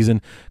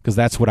preseason, because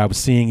that's what I was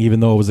seeing. Even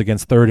though it was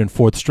against third and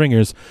fourth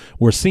stringers,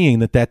 we're seeing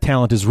that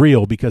talent is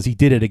real, because he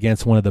did it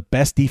against one of the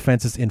best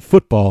defenses in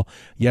football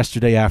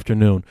yesterday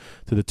afternoon,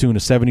 to the tune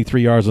of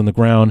 73 yards on the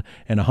ground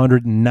and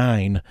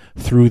 109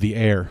 through the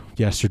air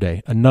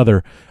yesterday.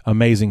 Another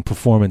amazing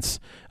performance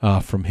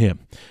from him.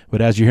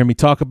 But as you hear me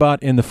talk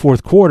about in the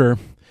fourth quarter,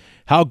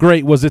 how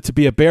great was it to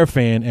be a Bear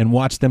fan and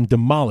watch them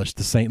demolish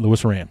the St.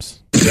 Louis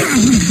Rams?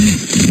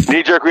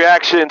 Knee-jerk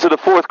reaction to the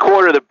fourth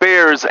quarter, the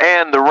Bears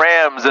and the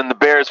Rams, and the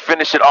Bears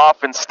finish it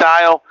off in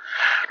style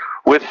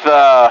with,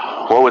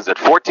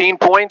 14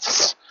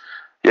 points?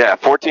 Yeah,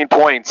 14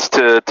 points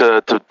to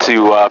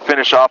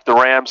finish off the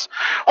Rams,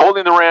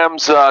 holding the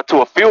Rams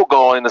to a field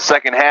goal in the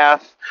second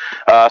half.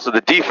 So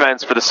the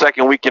defense for the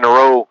second week in a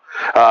row,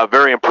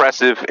 very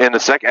impressive in the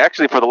second,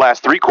 actually for the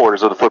last three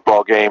quarters of the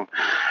football game,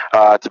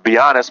 to be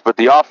honest. But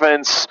the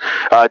offense,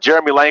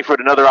 Jeremy Langford,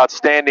 another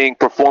outstanding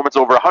performance,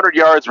 over 100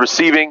 yards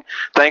receiving,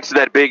 thanks to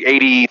that big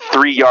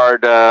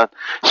 83-yard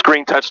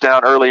screen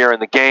touchdown earlier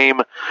in the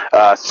game.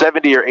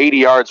 70 or 80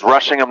 yards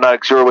rushing. I'm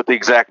not sure what the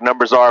exact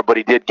numbers are, but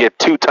he did get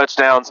 2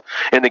 touchdowns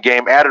in the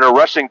game, added a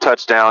rushing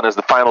touchdown as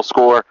the final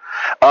score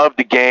of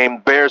the game.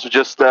 Bears were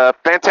just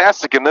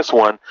fantastic in this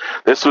one.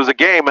 This was a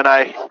game, and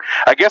I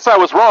guess I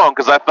was wrong,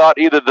 because I thought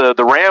either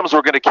the Rams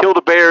were going to kill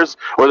the Bears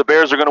or the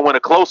Bears are going to win a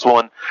close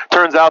one.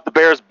 Turns out the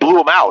Bears blew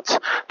them out.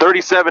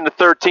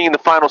 37-13 the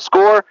final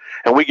score,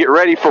 and we get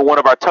ready for one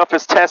of our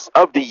toughest tests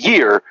of the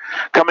year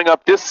coming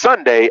up this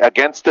Sunday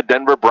against the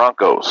Denver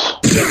Broncos.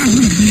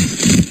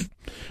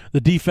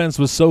 The defense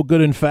was so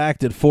good, in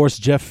fact, it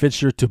forced Jeff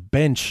Fisher to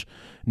bench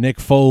Nick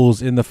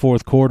Foles in the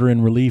fourth quarter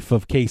in relief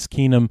of Case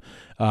Keenum,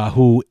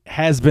 who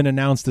has been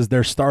announced as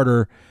their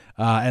starter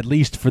at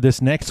least for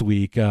this next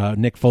week.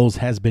 Nick Foles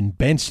has been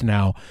benched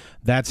now.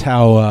 That's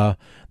how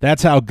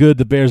good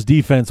the Bears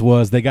defense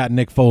was. They got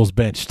Nick Foles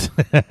benched.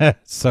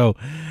 So,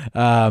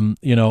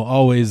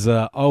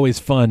 always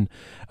fun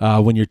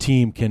when your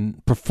team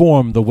can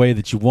perform the way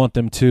that you want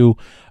them to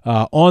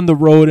on the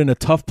road in a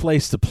tough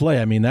place to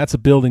play. I mean, that's a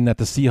building that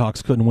the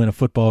Seahawks couldn't win a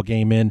football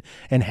game in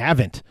and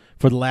haven't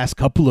for the last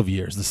couple of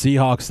years. The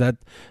Seahawks, that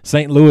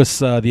St. Louis,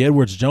 the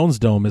Edwards Jones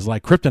Dome is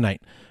like kryptonite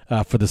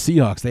for the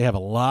Seahawks. They have a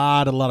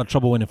lot of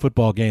trouble winning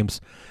football games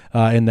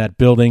in that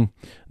building.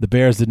 The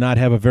Bears did not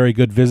have a very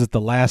good visit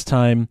the last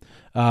time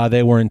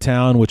they were in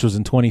town, which was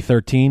in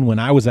 2013 when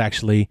I was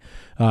actually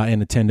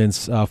in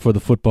attendance for the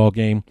football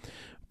game.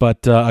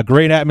 But a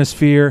great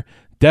atmosphere,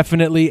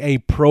 definitely a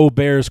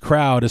pro-Bears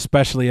crowd,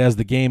 especially as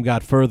the game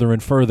got further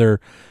and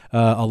further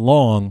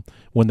along.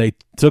 When they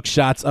took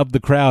shots of the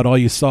crowd, all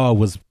you saw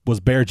was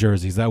Bear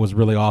jerseys. That was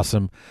really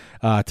awesome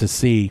to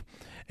see.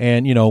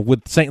 And,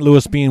 with St.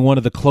 Louis being one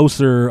of the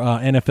closer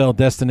NFL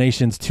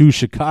destinations to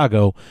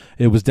Chicago,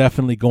 it was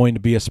definitely going to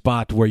be a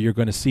spot where you're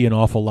going to see an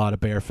awful lot of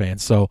Bear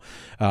fans. So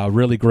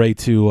really great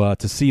to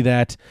see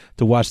that,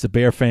 to watch the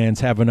Bear fans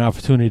have an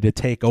opportunity to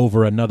take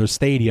over another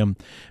stadium,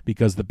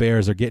 because the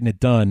Bears are getting it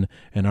done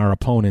and our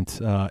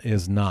opponent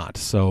is not.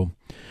 So,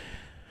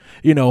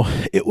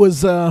 it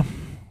was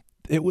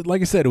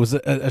like I said, it was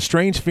a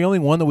strange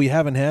feeling, one that we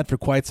haven't had for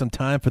quite some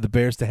time, for the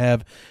Bears to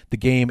have the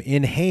game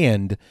in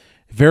hand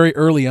very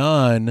early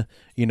on,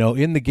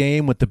 in the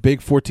game with the big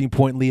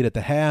 14-point lead at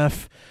the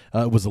half.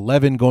 It was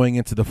 11 going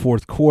into the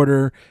fourth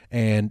quarter,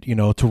 and,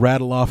 to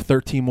rattle off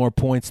 13 more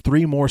points,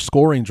 3 more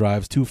scoring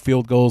drives, 2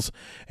 field goals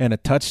and a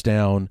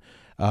touchdown,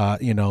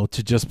 to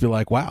just be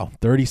like, wow,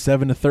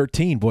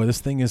 37-13. Boy, this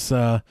thing is,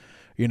 I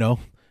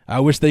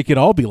wish they could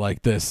all be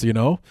like this,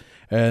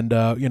 and,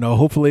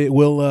 hopefully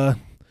we'll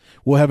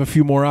have a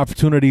few more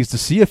opportunities to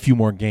see a few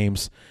more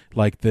games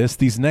like this.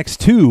 These next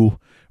 2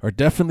 are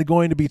definitely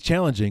going to be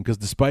challenging, because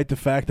despite the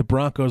fact the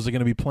Broncos are going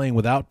to be playing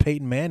without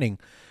Peyton Manning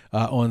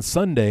on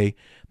Sunday,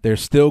 they're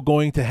still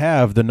going to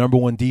have the number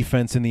 1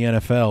 defense in the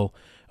NFL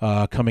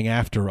coming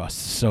after us.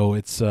 So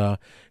it's going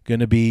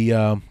to be,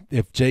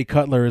 if Jay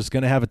Cutler is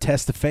going to have a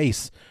test to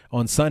face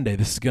on Sunday,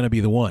 this is going to be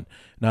the one.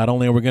 Not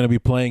only are we going to be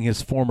playing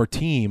his former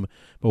team,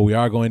 but we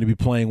are going to be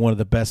playing one of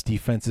the best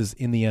defenses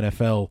in the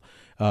NFL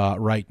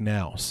right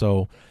now.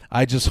 So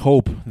I just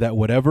hope that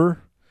whatever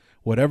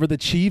the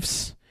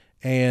Chiefs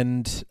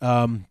and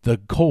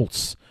the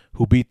Colts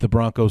who beat the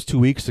Broncos 2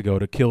 weeks ago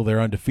to kill their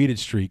undefeated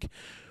streak.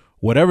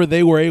 Whatever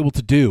they were able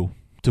to do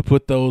to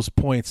put those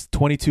points,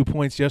 22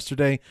 points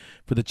yesterday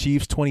for the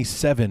Chiefs,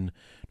 27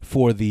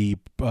 for the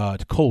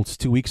Colts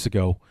 2 weeks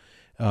ago.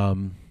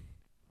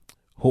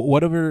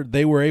 Whatever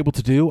they were able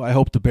to do, I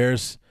hope the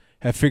Bears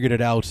have figured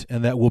it out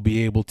and that we'll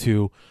be able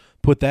to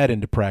put that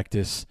into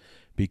practice,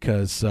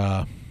 because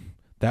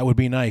that would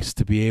be nice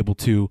to be able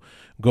to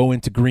go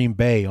into Green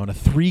Bay on a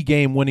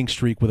 3-game winning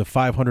streak with a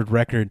 500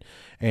 record.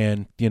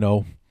 And,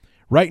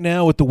 right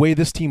now with the way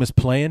this team is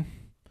playing,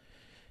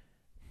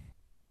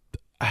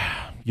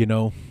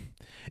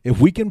 if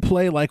we can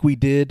play like we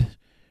did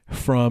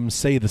from,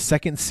 say, the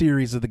second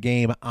series of the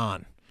game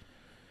on,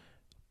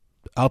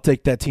 I'll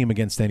take that team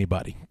against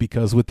anybody,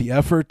 because with the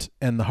effort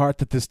and the heart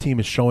that this team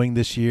is showing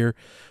this year,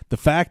 the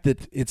fact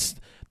that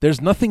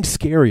there's nothing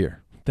scarier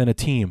than a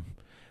team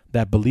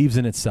that believes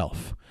in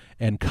itself.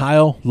 And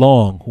Kyle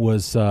Long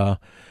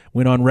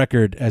went on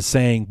record as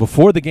saying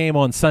before the game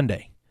on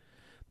Sunday,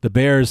 the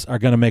Bears are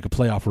going to make a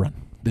playoff run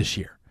this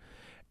year.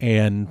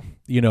 And,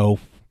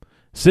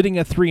 sitting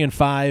at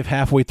 3-5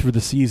 halfway through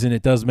the season,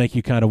 it does make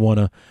you kind of want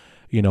to,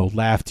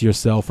 laugh to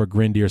yourself or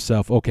grin to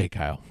yourself. Okay,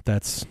 Kyle,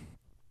 that'd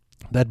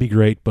be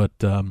great, but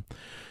come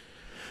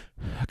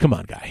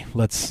on, guy.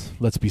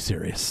 Let's be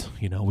serious.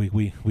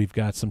 We've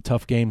got some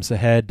tough games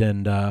ahead,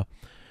 and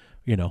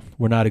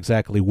we're not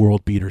exactly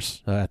world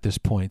beaters at this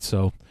point.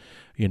 So,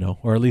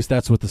 or at least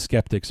that's what the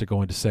skeptics are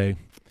going to say.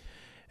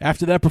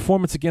 After that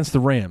performance against the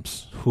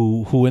Rams,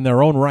 who in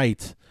their own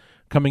right,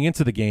 coming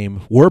into the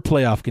game, were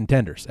playoff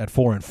contenders at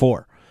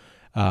 4-4.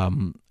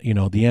 The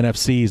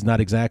NFC is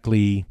not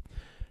exactly,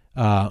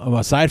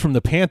 aside from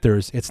the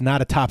Panthers, it's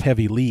not a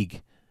top-heavy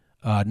league,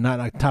 not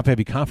a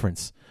top-heavy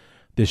conference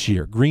this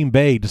year. Green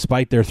Bay,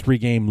 despite their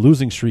 3-game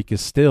losing streak,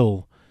 is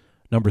still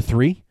number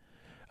 3.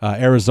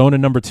 Arizona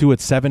number 2 at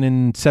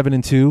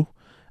 7-2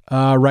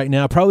 right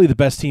now. Probably the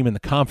best team in the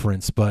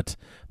conference, but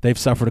they've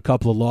suffered a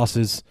couple of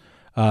losses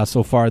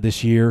so far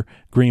this year.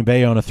 Green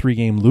Bay on a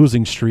 3-game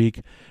losing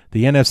streak.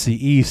 The NFC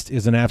East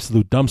is an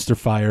absolute dumpster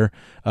fire.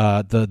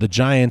 The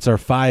Giants are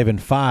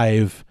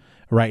 5-5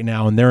 right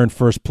now, and they're in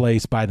first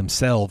place by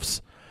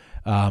themselves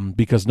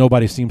because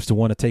nobody seems to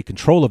want to take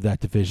control of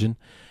that division.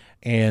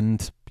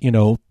 And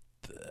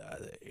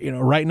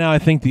right now I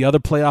think the other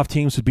playoff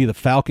teams would be the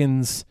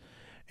Falcons.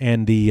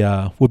 And the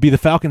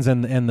Falcons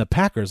and the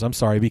Packers. I'm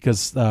sorry,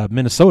 because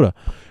Minnesota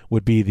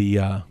would be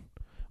the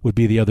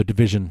other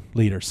division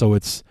leader. So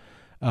it's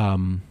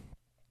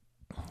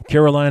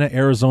Carolina,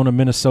 Arizona,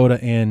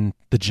 Minnesota, and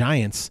the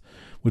Giants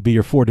would be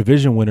your 4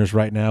 division winners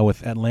right now,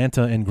 with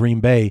Atlanta and Green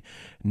Bay.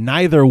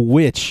 Neither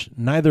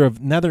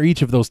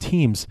each of those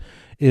teams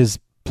is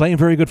playing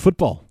very good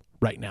football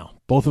right now.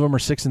 Both of them are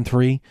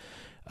 6-3.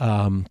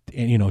 And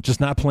just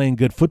not playing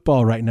good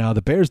football right now.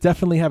 The Bears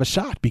definitely have a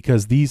shot,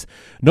 because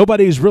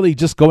nobody's really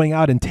just going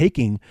out and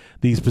taking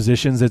these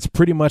positions. It's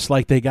pretty much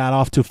like they got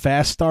off to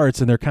fast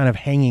starts and they're kind of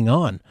hanging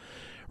on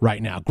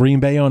right now. Green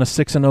Bay on a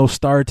 6-0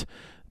 start,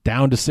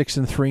 down to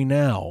 6-3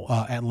 now.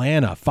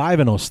 Atlanta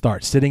 5-0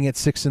 start, sitting at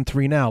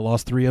 6-3 now.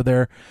 Lost three of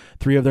their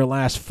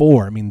last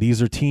 4. I mean,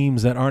 these are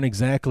teams that aren't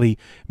exactly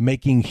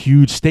making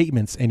huge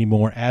statements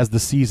anymore as the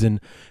season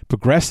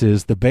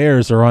progresses. The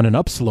Bears are on an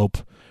upslope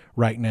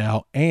right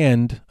now,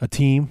 and a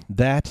team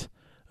that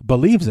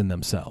believes in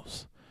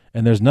themselves.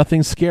 And there's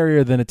nothing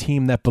scarier than a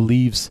team that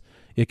believes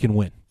it can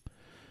win.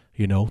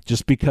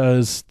 Just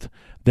because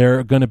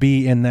they're going to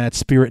be in that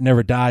spirit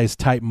never dies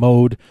type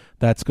mode,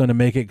 that's going to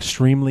make it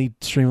extremely,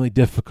 extremely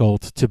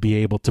difficult to be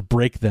able to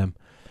break them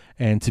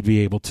and to be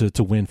able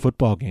to win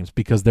football games,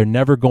 because they're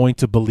never going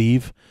to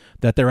believe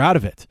that they're out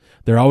of it.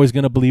 They're always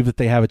going to believe that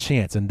they have a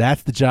chance. And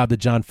that's the job that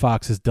John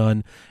Fox has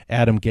done,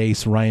 Adam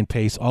Gase, Ryan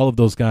Pace, all of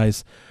those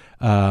guys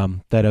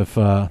that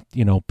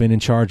have been in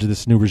charge of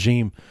this new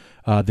regime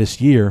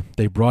this year.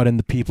 They brought in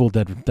the people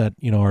that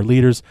are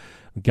leaders,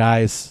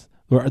 guys,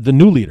 or the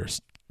new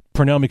leaders.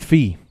 Pernell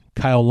McPhee,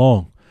 Kyle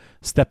Long,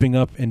 stepping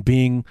up and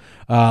being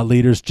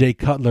leaders. Jay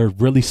Cutler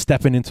really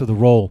stepping into the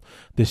role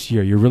this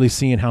year. You're really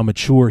seeing how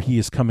mature he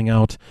is coming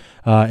out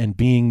and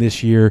being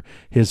this year.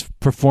 His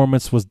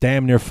performance was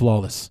damn near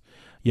flawless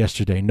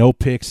yesterday. No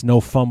picks, no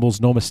fumbles,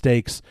 no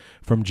mistakes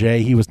from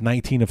Jay. He was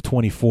 19 of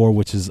 24,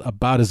 which is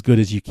about as good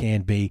as you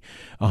can be.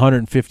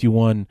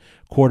 151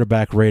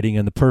 quarterback rating,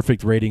 and the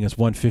perfect rating is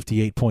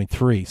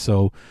 158.3.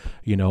 So,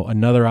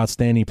 another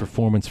outstanding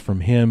performance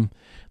from him.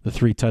 The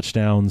 3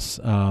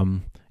 touchdowns,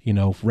 ran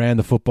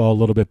the football a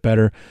little bit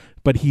better,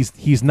 but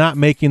he's not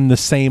making the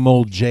same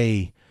old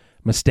Jay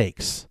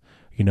mistakes.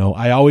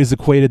 I always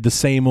equated the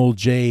same old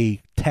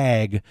Jay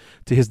tag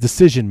to his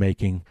decision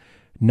making,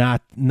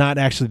 not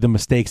actually the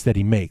mistakes that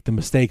he made. The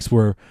mistakes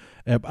were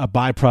a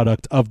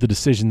byproduct of the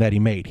decision that he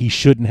made. He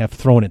shouldn't have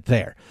thrown it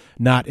there.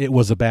 Not it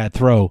was a bad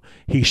throw.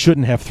 He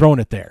shouldn't have thrown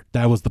it there.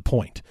 That was the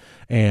point.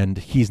 And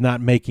he's not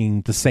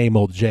making the same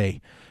old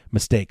Jay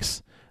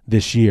mistakes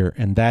this year,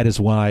 and that is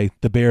why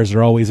the Bears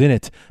are always in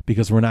it,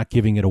 because we're not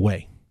giving it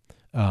away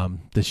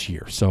this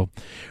year. So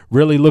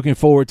really looking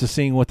forward to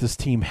seeing what this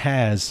team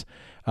has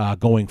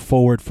going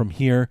forward from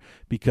here,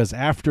 because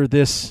after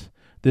this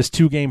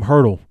 2-game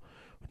hurdle,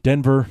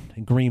 Denver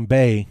and Green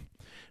Bay,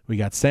 we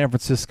got San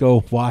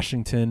Francisco,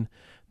 Washington,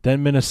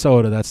 then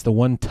Minnesota. That's the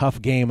one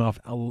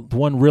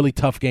really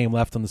tough game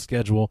left on the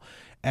schedule.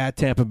 At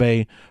Tampa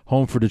Bay,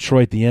 home for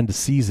Detroit, the end of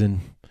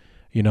season.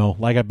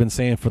 Like I've been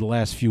saying for the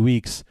last few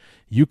weeks,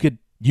 you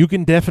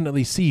can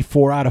definitely see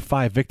 4 out of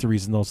 5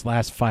 victories in those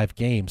last 5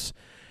 games.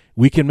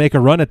 We can make a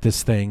run at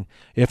this thing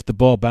if the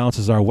ball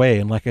bounces our way.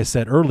 And like I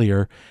said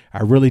earlier,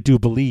 I really do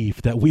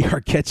believe that we are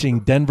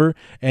catching Denver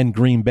and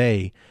Green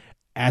Bay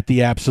at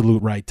the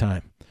absolute right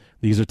time.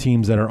 These are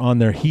teams that are on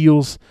their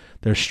heels.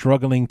 They're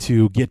struggling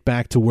to get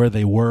back to where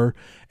they were,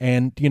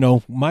 and,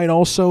 might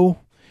also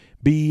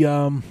be,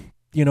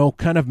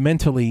 kind of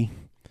mentally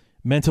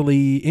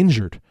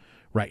injured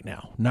right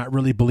now, not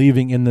really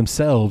believing in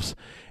themselves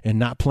and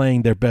not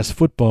playing their best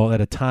football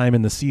at a time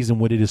in the season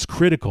when it is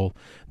critical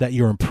that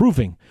you're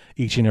improving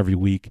each and every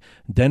week.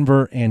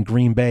 Denver and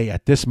Green Bay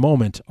at this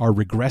moment are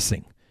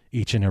regressing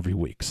each and every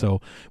week.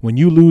 So when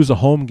you lose a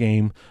home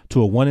game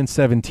to a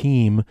 1-7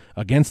 team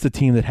against a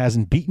team that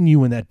hasn't beaten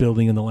you in that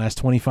building in the last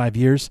 25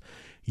 years,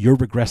 you're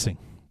regressing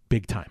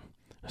big time.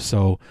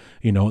 So,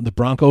 the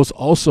Broncos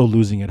also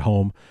losing at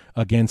home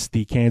against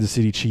the Kansas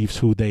City Chiefs,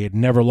 who they had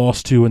never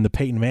lost to in the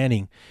Peyton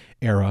Manning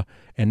era.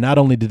 And not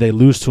only did they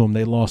lose to them,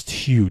 they lost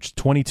huge,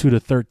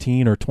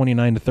 22-13 or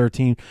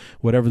 29-13,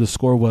 whatever the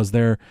score was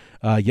there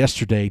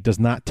yesterday. Does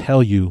not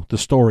tell you the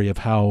story of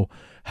how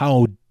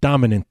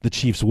dominant the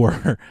Chiefs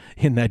were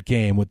in that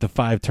game with the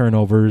 5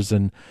 turnovers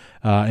and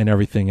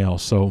everything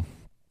else. So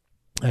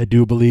I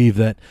do believe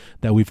that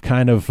we've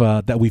kind of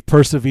that we've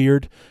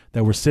persevered,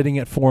 that we're sitting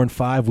at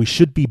 4-5. We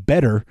should be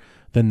better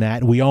than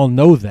that. We all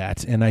know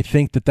that, and I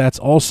think that that's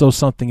also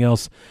something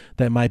else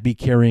that might be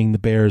carrying the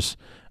Bears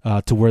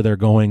to where they're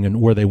going and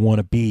where they want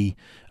to be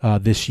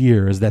this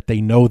year, is that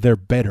they know they're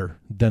better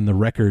than the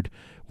record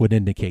would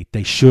indicate.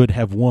 They should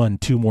have won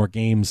 2 more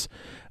games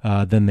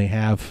than they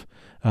have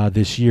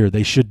this year.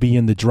 They should be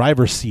in the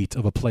driver's seat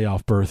of a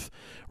playoff berth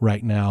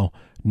right now,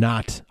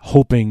 not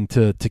hoping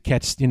to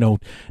catch,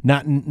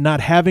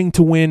 not having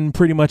to win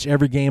pretty much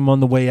every game on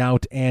the way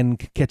out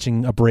and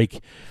catching a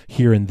break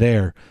here and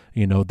there.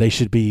 They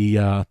should be,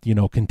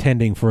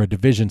 contending for a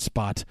division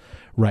spot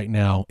right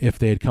now if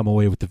they had come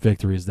away with the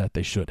victories that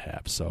they should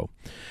have. So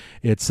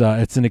it's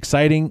an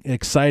exciting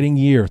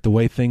year, the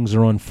way things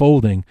are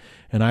unfolding,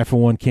 and I, for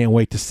one, can't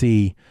wait to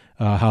see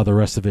how the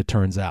rest of it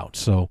turns out.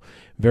 So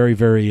very,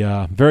 very,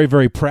 very,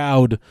 very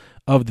proud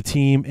of the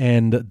team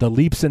and the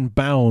leaps and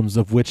bounds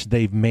of which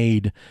they've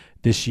made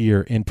this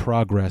year in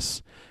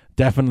progress.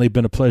 Definitely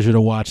been a pleasure to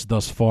watch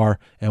thus far,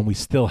 and we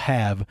still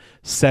have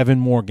 7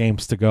 more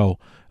games to go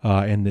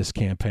in this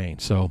campaign.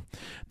 So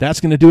that's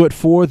going to do it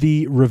for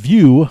the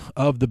review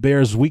of the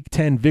Bears' Week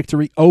 10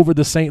 victory over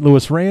the St.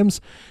 Louis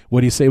Rams.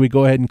 What do you say we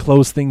go ahead and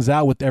close things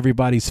out with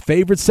everybody's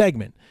favorite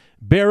segment,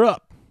 Bear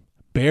Up,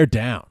 Bear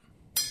Down?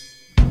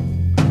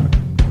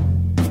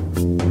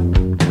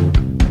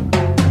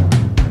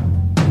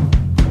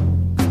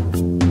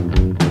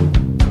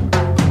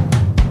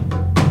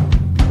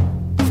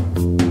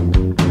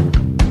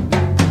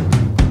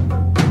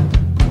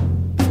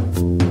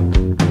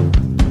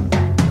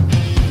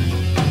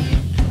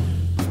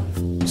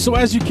 So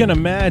as you can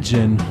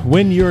imagine,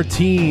 when your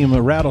team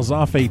rattles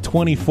off a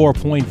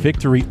 24-point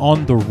victory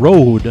on the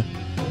road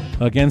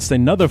against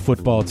another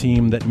football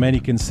team that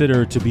many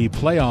consider to be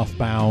playoff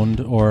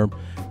bound or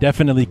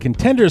definitely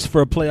contenders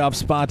for a playoff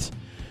spot,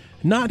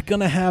 not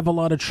going to have a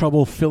lot of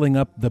trouble filling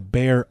up the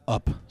Bear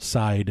Up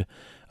side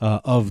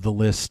of the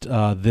list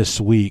this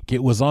week.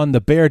 It was on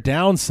the Bear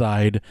Down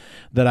side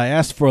that I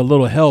asked for a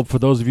little help. For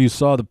those of you who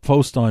saw the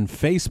post on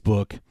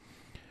Facebook,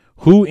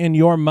 who in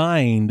your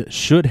mind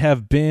should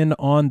have been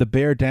on the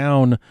Bear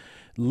Down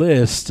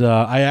list?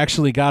 I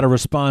actually got a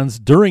response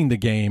during the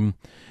game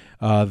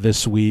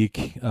this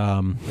week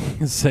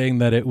saying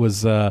that it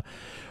was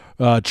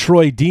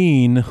Troy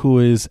Dean, who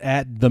is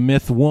at the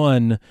Myth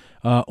One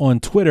on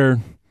Twitter,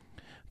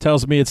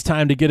 tells me it's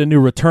time to get a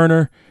new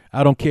returner.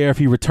 I don't care if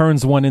he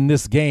returns one in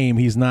this game.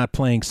 He's not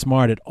playing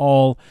smart at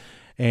all.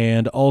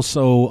 And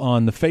also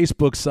on the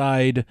Facebook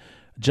side,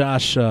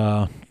 Josh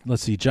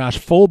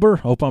Folber,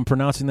 hope I'm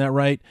pronouncing that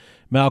right,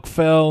 Malk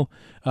Fell,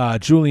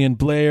 Julian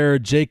Blair,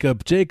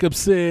 Jacob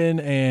Jacobson,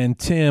 and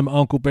Tim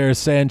Uncle Bear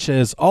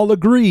Sanchez all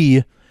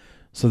agree.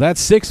 So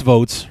that's 6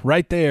 votes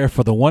right there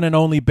for the one and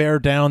only Bear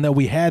Down that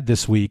we had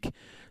this week.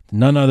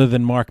 None other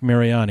than Mark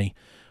Mariani,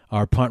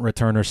 our punt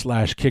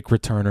returner / kick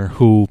returner,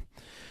 who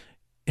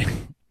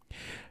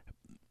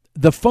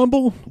the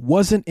fumble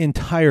wasn't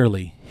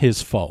entirely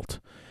his fault.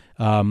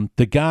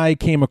 The guy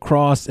came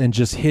across and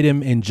just hit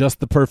him in just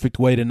the perfect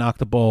way to knock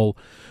the ball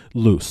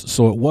loose.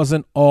 So it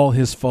wasn't all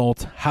his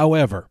fault.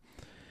 However,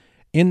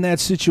 in that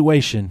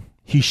situation,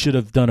 he should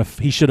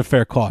have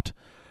fair caught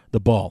the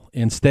ball.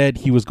 Instead,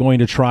 he was going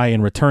to try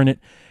and return it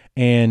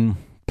and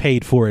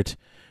paid for it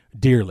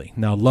dearly.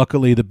 Now,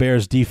 luckily, the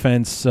Bears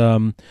defense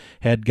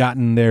had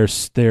gotten their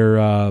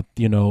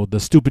the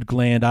stupid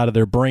gland out of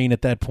their brain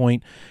at that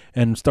point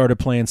and started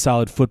playing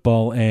solid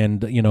football.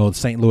 And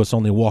St. Louis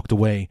only walked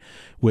away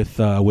with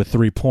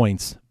 3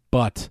 points.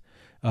 But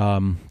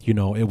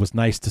it was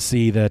nice to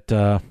see that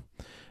the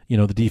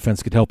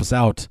defense could help us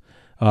out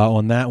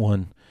on that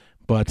one.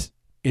 But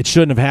it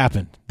shouldn't have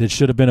happened. It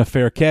should have been a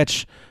fair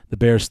catch. The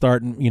Bears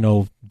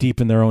starting,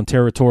 deep in their own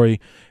territory,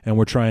 and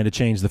we're trying to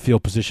change the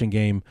field position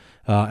game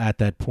at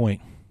that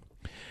point.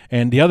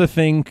 And the other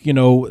thing, there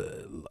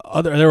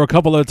were a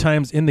couple of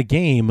times in the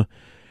game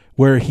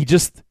where he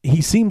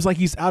seems like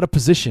he's out of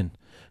position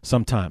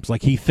sometimes.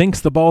 Like he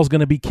thinks the ball's going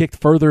to be kicked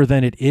further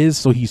than it is,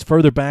 so he's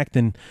further back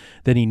than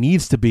he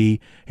needs to be,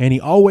 and he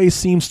always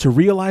seems to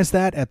realize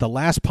that at the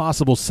last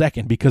possible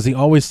second because he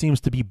always seems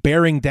to be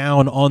bearing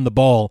down on the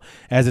ball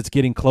as it's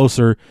getting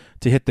closer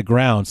to hit the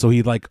ground. So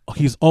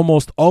he's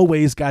almost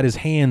always got his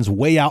hands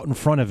way out in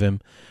front of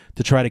him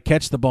to try to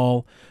catch the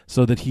ball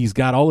so that he's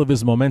got all of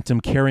his momentum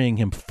carrying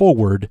him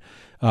forward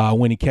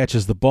when he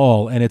catches the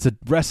ball, and it's a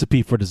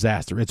recipe for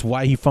disaster. It's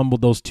why he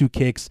fumbled those 2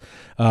 kicks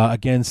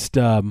against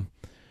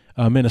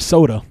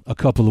Minnesota a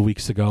couple of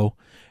weeks ago,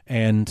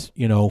 and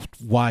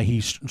why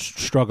he's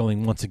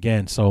struggling once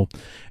again. So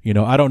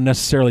I don't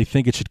necessarily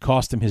think it should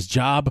cost him his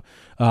job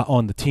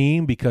on the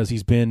team because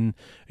he's been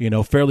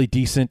fairly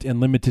decent in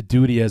limited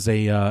duty as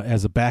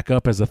a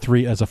backup, as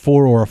a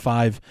 4 or a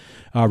 5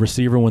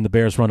 receiver when the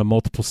Bears run a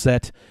multiple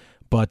set.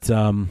 But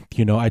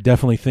I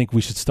definitely think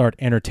we should start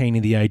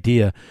entertaining the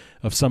idea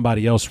of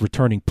somebody else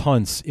returning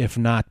punts, if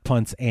not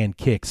punts and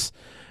kicks,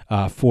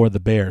 for the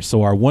Bears.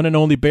 So our one and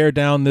only Bear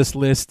down this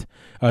list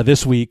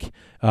this week,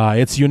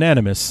 it's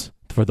unanimous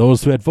for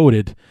those who had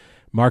voted.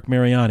 Mark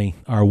Mariani,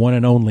 our one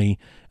and only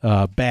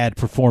bad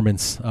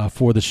performance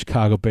for the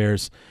Chicago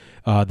Bears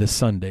this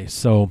Sunday.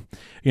 So,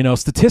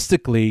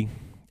 statistically,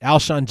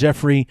 Alshon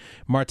Jeffrey,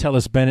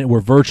 Martellus Bennett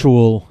were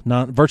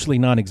virtually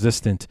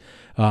non-existent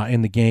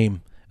in the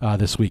game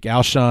this week.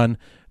 Alshon,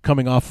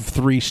 coming off of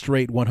 3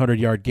 straight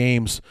 100-yard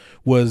games,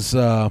 was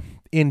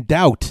in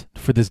doubt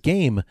for this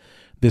game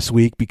this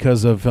week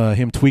because of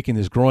him tweaking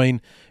his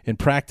groin in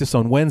practice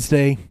on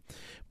Wednesday.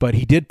 But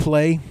he did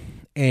play,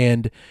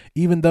 and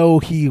even though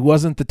he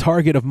wasn't the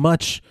target of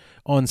much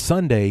on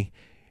Sunday,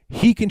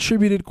 he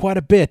contributed quite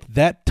a bit.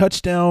 That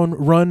touchdown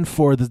run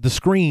for the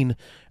screen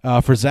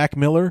for Zach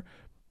Miller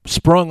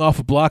sprung off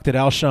a block that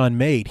Alshon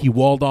made. He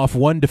walled off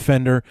one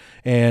defender,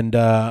 and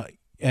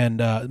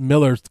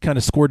Miller kind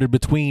of squirted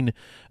between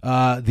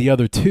the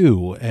other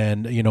 2,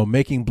 and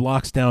making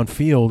blocks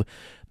downfield.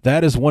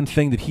 That is one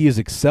thing that he has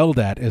excelled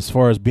at as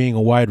far as being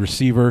a wide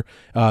receiver.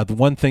 The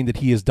one thing that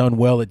he has done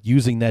well at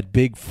using that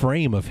big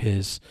frame of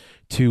his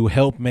to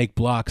help make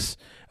blocks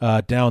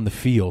down the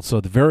field.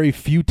 So the very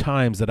few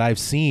times that I've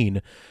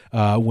seen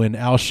when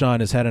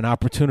Alshon has had an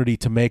opportunity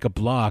to make a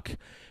block,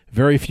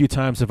 very few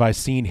times have I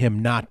seen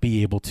him not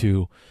be able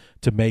to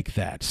make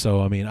that.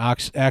 So, I mean,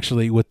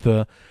 actually with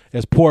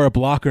as poor a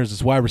blockers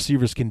as wide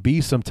receivers can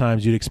be,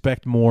 sometimes you'd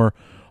expect more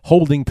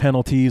holding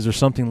penalties or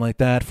something like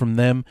that from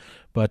them.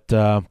 But,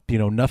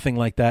 nothing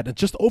like that. And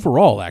just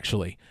overall,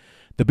 actually,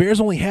 the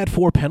Bears only had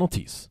 4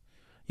 penalties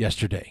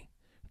yesterday.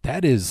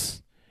 That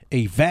is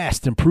a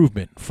vast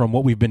improvement from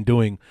what we've been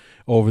doing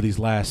over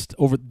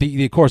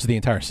the course of the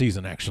entire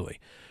season, actually.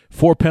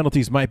 4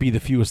 penalties might be the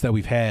fewest that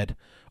we've had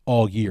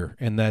all year.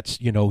 And that's,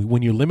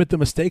 when you limit the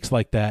mistakes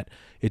like that,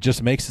 it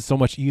just makes it so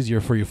much easier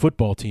for your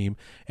football team.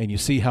 And you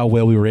see how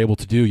well we were able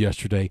to do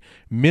yesterday,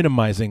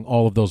 minimizing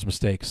all of those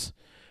mistakes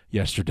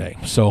yesterday.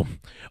 So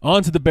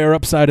on to the Bear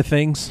upside of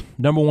things.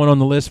 Number 1 on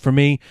the list for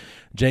me,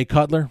 Jay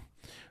Cutler,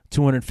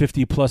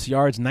 250-plus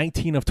yards,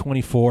 19 of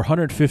 24,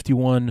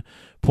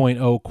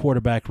 151.0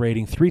 quarterback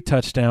rating, 3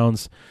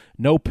 touchdowns,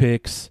 no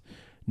picks,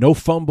 no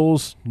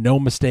fumbles, no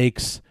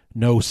mistakes,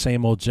 no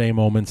same old Jay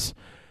moments,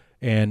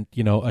 and,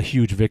 a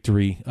huge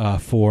victory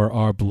for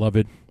our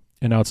beloved.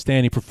 An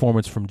outstanding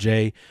performance from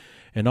Jay.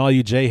 And all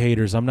you Jay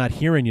haters, I'm not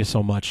hearing you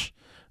so much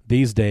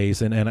these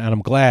days, and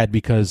I'm glad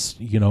because,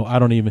 I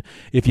don't even,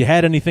 if you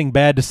had anything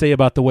bad to say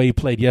about the way he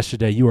played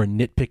yesterday, you are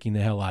nitpicking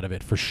the hell out of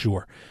it for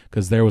sure,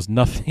 because there was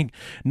nothing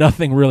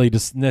really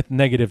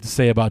negative to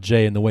say about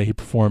Jay and the way he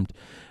performed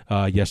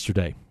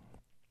yesterday.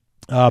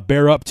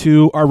 Bear up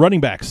to our running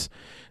backs,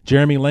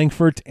 Jeremy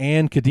Langford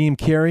and Kadeem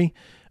Carey.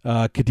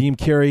 Kadeem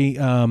Carey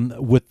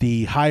with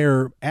the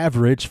higher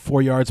average,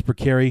 4 yards per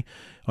carry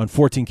on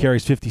 14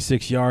 carries,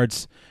 56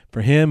 yards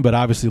for him, but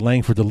obviously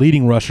Langford, the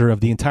leading rusher of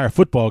the entire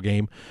football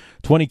game,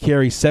 20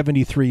 carries,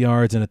 73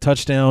 yards, and a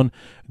touchdown,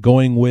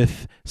 going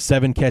with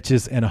 7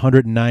 catches and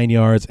 109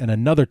 yards and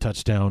another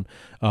touchdown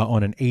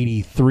on an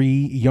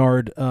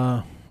 83-yard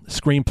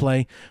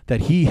screenplay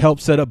that he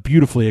helped set up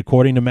beautifully,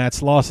 according to Matt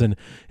Slauson.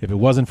 If it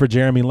wasn't for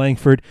Jeremy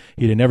Langford,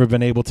 he'd have never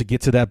been able to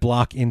get to that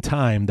block in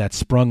time that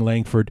sprung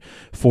Langford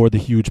for the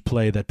huge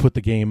play that put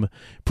the game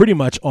pretty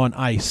much on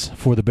ice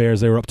for the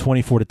Bears. They were up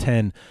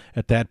 24-10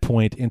 at that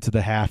point into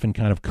the half and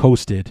kind of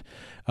coasted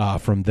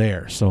from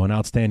there. So an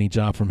outstanding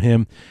job from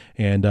him.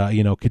 And,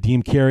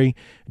 Kadeem Carey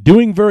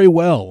doing very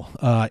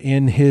well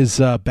in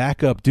his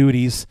backup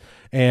duties.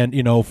 And,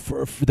 I,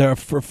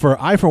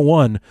 for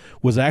one,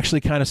 was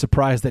actually kind of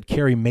surprised that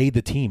Carey made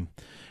the team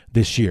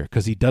this year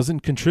because he doesn't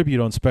contribute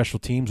on special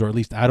teams, or at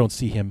least I don't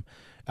see him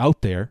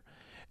out there.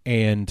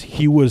 And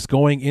he was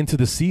going into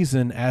the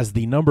season as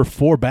the number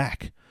 4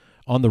 back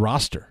on the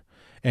roster.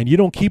 And you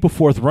don't keep a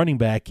 4th running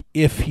back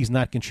if he's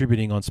not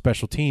contributing on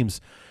special teams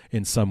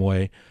in some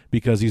way,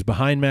 because he's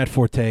behind Matt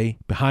Forte,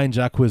 behind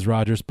Jacquizz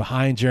Rodgers,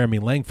 behind Jeremy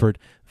Langford.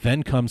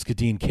 Then comes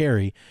Kadeem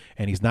Carey,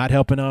 and he's not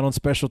helping out on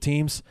special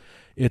teams.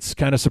 It's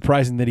kind of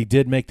surprising that he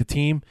did make the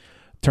team.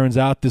 Turns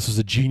out this was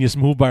a genius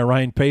move by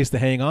Ryan Pace to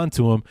hang on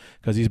to him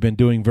because he's been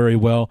doing very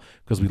well,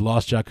 because we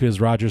lost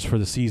Jacquizz Rodgers for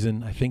the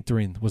season. I think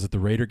was it the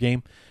Raider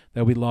game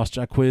that we lost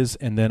Jacquizz?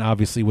 And then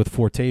obviously with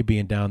Forte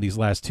being down these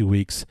last 2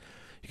 weeks,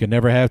 you can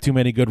never have too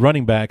many good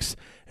running backs,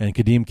 and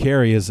Kadeem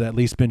Carey has at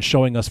least been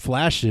showing us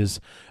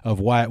flashes of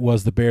why it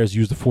was the Bears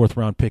used a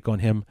 4th-round pick on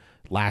him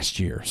last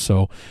year.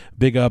 So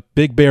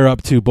big bear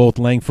up to both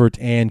Langford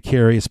and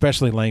Carey,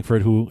 especially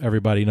Langford, who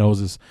everybody knows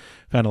is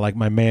kind of like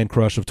my man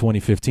crush of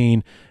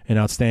 2015. An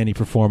outstanding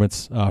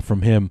performance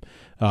from him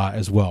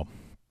as well.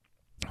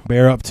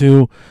 Bear up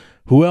to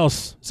who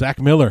else?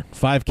 Zach Miller,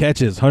 5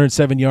 catches,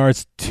 107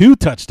 yards, 2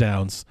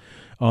 touchdowns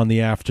on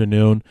the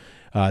afternoon.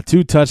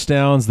 2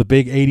 touchdowns, the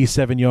big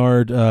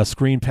 87-yard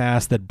screen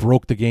pass that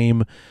broke the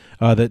game,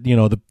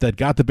 that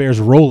got the Bears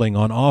rolling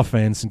on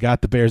offense and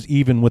got the Bears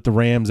even with the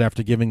Rams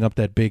after giving up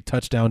that big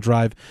touchdown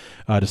drive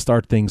to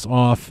start things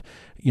off.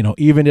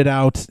 Evened it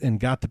out and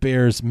got the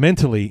Bears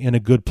mentally in a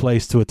good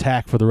place to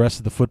attack for the rest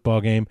of the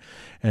football game,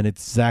 and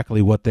it's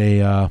exactly what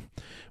they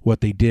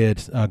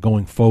did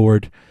going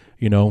forward.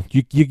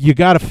 You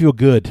got to feel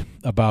good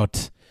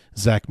about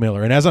Zach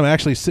Miller. And as I'm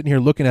actually sitting here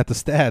looking at the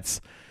stats,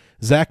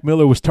 Zach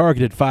Miller was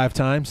targeted 5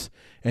 times,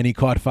 and he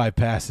caught 5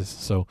 passes.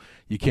 So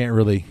you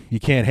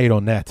can't hate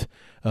on that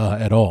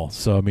at all.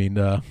 So I mean,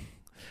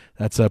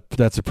 that's a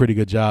pretty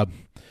good job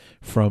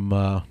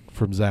from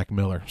Zach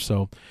Miller.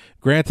 So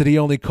granted, he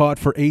only caught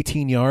for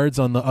 18 yards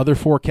on the other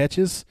 4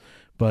 catches,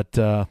 but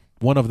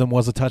one of them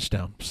was a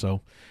touchdown.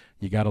 So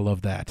you got to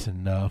love that.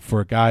 And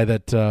for a guy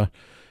that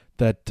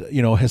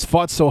has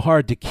fought so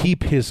hard to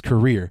keep his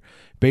career,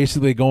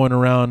 basically going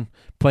around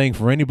playing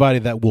for anybody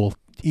that will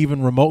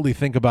even remotely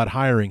think about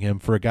hiring him,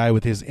 for a guy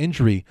with his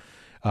injury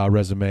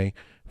resume,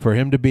 for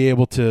him to be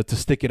able to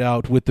stick it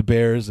out with the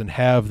Bears and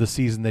have the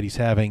season that he's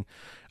having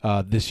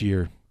this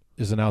year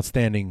is an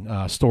outstanding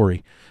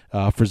story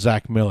for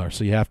Zach Miller.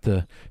 So you have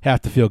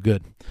to feel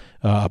good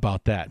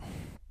about that.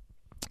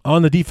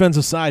 On the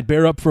defensive side,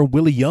 bear up for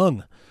Willie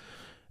Young.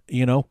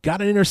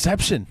 Got an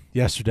interception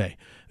yesterday.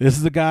 This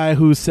is a guy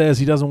who says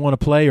he doesn't want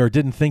to play or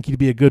didn't think he'd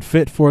be a good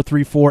fit.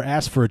 4-3-4,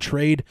 asked for a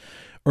trade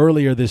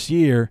earlier this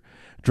year.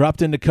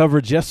 Dropped into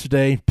coverage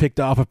yesterday, picked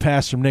off a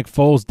pass from Nick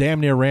Foles, damn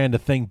near ran the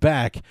thing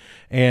back,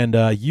 and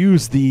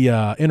used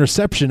the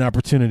interception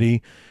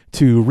opportunity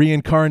to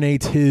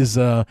reincarnate his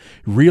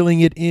reeling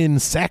it in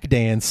sack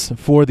dance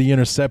for the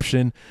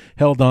interception.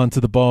 Held on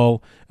to the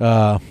ball,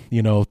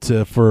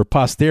 for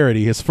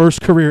posterity. His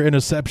first career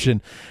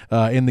interception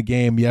in the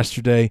game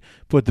yesterday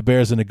put the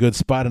Bears in a good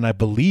spot, and I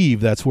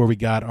believe that's where we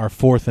got our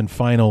 4th and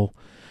final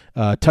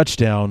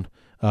touchdown.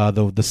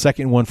 The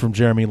second one from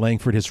Jeremy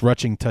Langford, his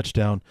rushing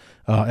touchdown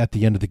at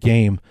the end of the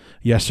game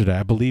yesterday.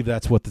 I believe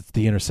that's what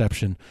the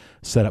interception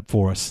set up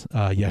for us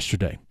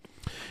yesterday.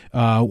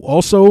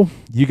 Also,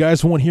 you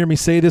guys won't hear me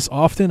say this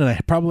often, and I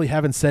probably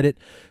haven't said it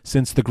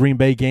since the Green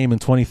Bay game in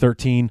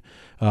 2013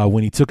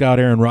 when he took out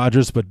Aaron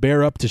Rodgers, but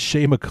bear up to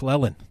Shea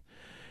McClellin.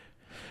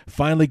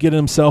 Finally getting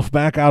himself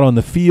back out on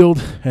the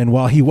field, and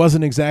while he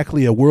wasn't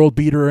exactly a world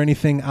beater or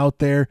anything out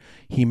there,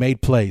 he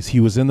made plays.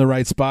 He was in the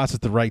right spots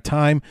at the right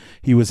time.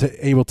 He was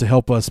able to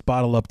help us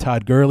bottle up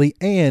Todd Gurley,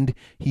 and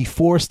he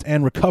forced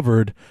and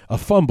recovered a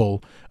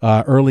fumble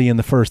early in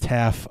the first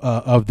half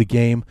of the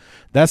game.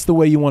 That's the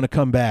way you want to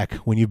come back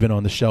when you've been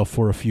on the shelf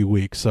for a few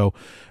weeks. So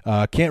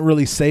can't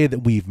really say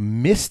that we've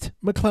missed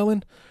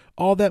McClellin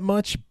all that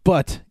much,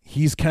 but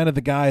he's kind of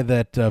the guy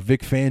that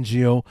Vic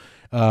Fangio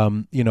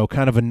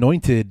kind of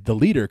anointed the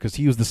leader, because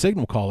he was the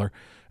signal caller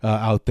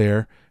out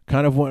there,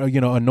 kind of,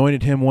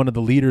 anointed him one of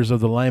the leaders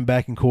of the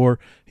linebacking core.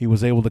 He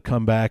was able to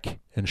come back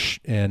and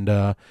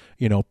kind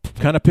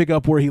of pick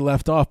up where he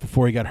left off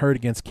before he got hurt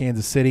against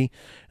Kansas City.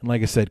 And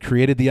like I said,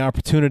 created the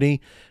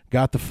opportunity,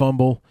 got the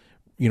fumble,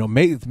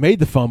 made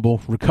the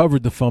fumble,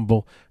 recovered the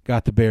fumble,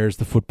 got the Bears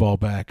the football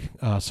back,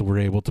 so we're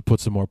able to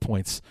put some more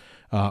points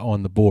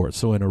on the board.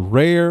 So in a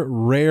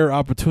rare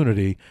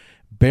opportunity,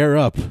 bear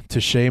up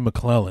to Shea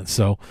McClellin.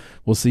 So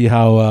we'll see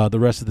how the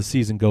rest of the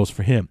season goes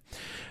for him.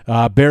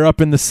 Bear up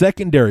in the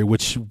secondary,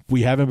 which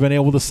we haven't been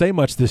able to say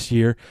much this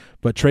year,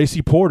 but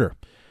Tracy Porter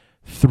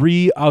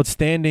 3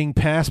 outstanding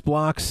pass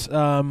blocks,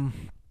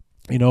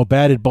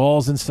 batted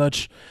balls and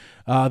such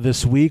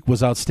this week,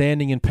 was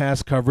outstanding in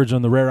pass coverage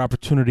on the rare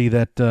opportunity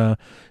that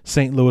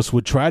St. Louis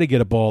would try to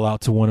get a ball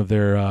out to one of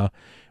their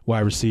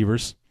wide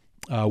receivers.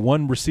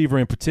 One receiver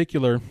in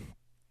particular,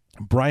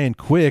 Brian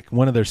Quick,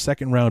 one of their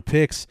second-round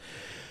picks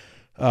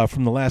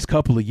from the last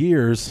couple of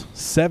years,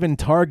 7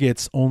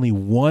 targets, only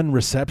 1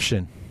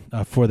 reception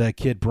for that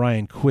kid,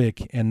 Brian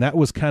Quick, and that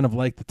was kind of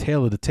like the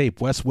tail of the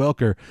tape. Wes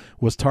Welker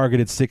was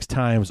targeted 6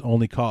 times,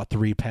 only caught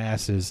 3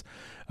 passes.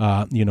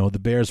 The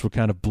Bears were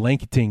kind of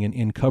blanketing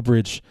in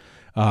coverage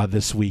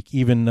this week.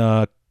 Even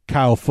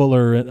Kyle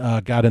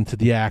Fuller got into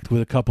the act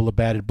with a couple of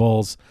batted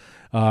balls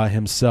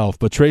himself.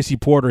 But Tracy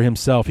Porter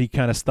himself, he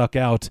kind of stuck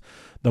out.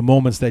 The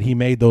moments that he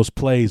made those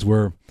plays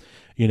were,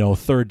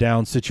 third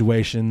down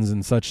situations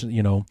and such.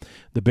 The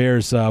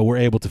Bears were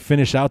able to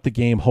finish out the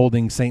game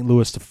holding St.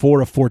 Louis to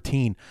 4 of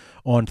 14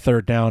 on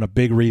third down. A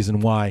big reason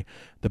why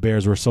the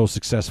Bears were so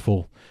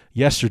successful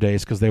yesterday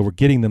is because they were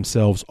getting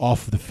themselves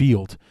off the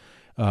field.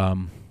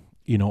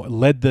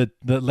 Led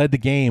the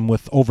game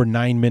with over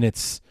 9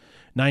 minutes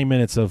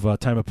of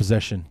time of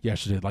possession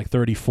yesterday, like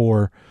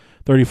 35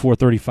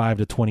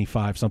 to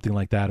 25, something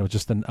like that. It was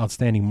just an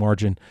outstanding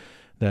margin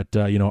that,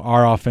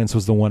 our offense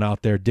was the one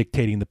out there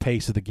dictating the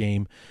pace of the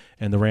game,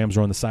 and the Rams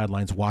were on the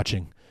sidelines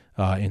watching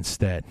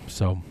instead.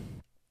 So,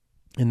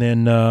 and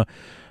then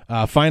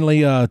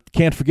finally,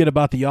 can't forget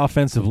about the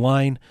offensive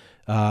line.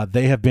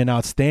 They have been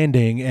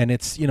outstanding, and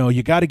it's,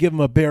 you got to give them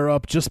a bear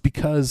up just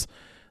because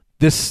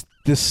this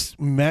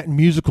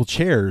musical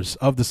chairs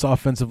of this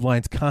offensive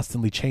line is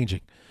constantly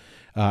changing.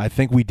 I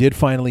think we did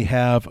finally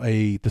have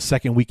the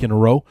second week in a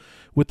row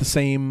with the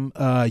same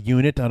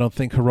unit. I don't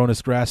think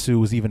Hronis Grasu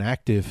was even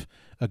active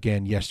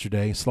again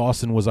yesterday.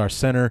 Slauson was our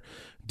center,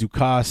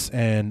 Ducasse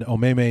and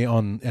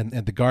Omeme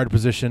and the guard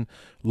position,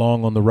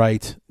 Long on the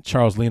right,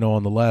 Charles Leno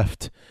on the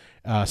left.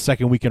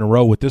 Second week in a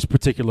row with this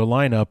particular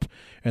lineup,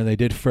 and they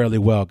did fairly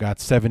well. Got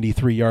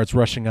 73 yards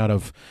rushing out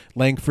of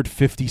Langford,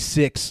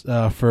 56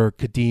 for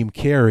Kadeem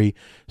Carey,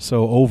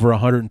 so over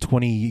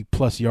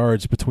 120-plus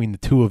yards between the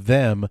two of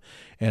them,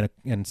 and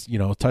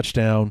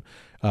touchdown.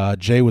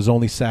 Jay was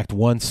only sacked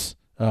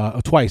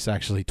twice,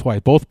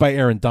 both by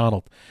Aaron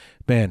Donald.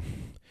 Man,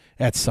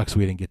 that sucks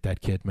we didn't get that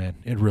kid, man.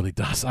 It really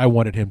does. I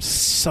wanted him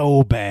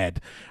so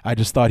bad. I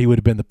just thought he would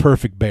have been the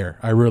perfect Bear.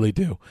 I really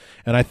do.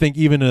 And I think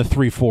even in a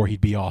 3-4, he'd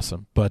be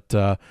awesome. But,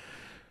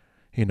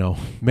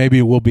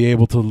 maybe we'll be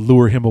able to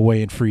lure him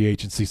away in free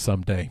agency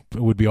someday.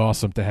 It would be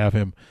awesome to have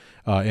him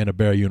in a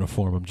Bear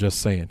uniform. I'm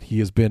just saying. He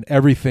has been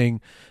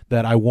everything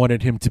that I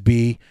wanted him to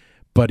be,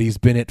 but he's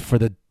been it for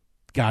the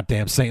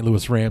goddamn St.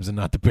 Louis Rams and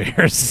not the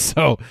Bears.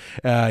 So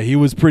he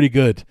was pretty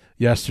good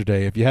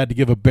yesterday. If you had to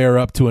give a Bear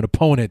up to an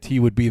opponent, he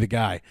would be the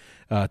guy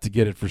to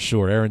get it for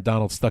sure. Aaron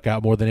Donald stuck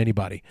out more than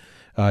anybody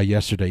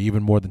yesterday,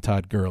 even more than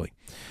Todd Gurley.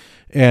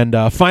 And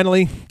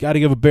finally, got to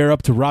give a Bear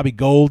up to Robbie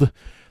Gould,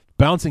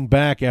 bouncing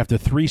back after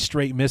 3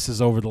 straight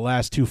misses over the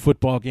last 2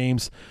 football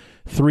games.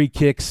 3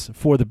 kicks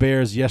for the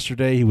Bears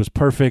yesterday. He was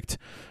perfect,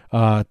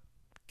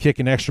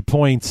 kicking extra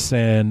points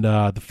and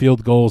the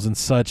field goals and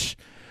such.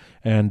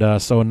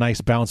 And so a nice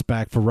bounce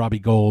back for Robbie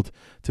Gould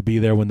to be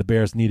there when the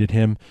Bears needed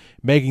him,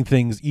 making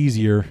things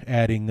easier,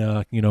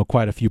 adding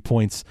quite a few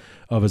points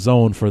of his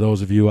own for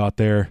those of you out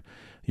there,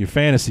 your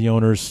fantasy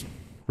owners.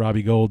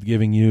 Robbie Gould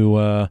giving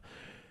you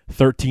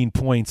 13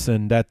 points,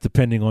 and that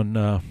depending on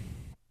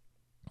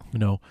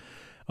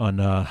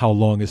how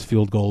long his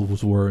field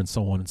goals were and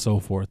so on and so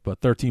forth.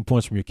 But 13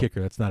 points from your kicker,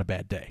 that's not a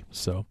bad day.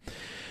 So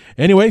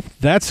anyway,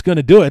 that's going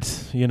to do it,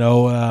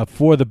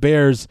 for the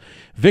Bears'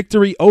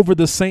 victory over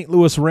the St.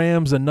 Louis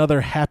Rams.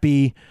 Another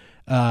happy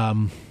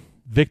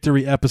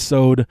victory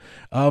episode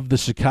of the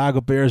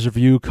Chicago Bears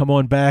Review. Come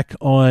on back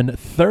on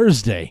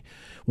Thursday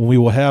when we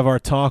will have our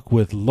talk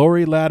with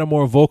Lori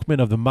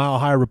Lattimore-Volkman of the Mile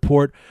High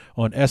Report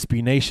on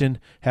SB Nation.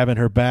 Having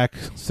her back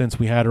since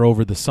we had her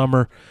over the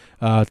summer.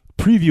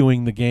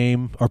 Previewing the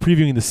game or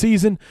previewing the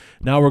season.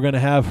 Now we're going to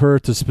have her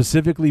to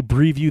specifically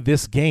preview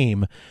this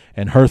game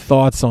and her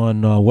thoughts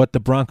on what the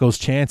Broncos'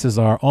 chances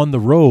are on the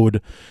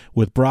road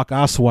with Brock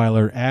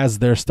Osweiler as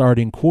their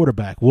starting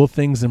quarterback. Will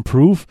things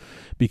improve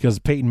because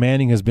Peyton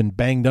Manning has been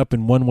banged up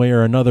in one way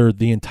or another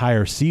the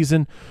entire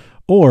season,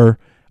 or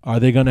are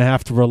they going to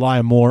have to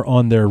rely more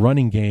on their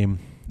running game?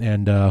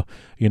 And,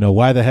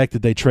 why the heck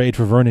did they trade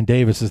for Vernon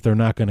Davis if they're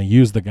not going to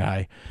use the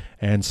guy,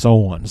 and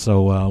so on.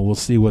 So we'll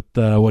see what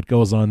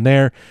goes on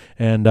there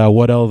and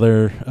what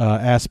other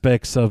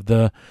aspects of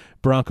the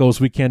Broncos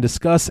we can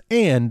discuss.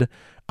 And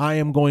I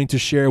am going to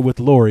share with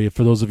Lori,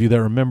 for those of you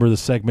that remember the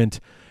segment,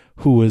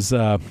 who was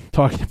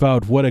talking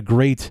about what a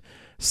great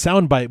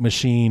soundbite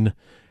machine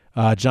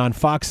John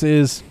Fox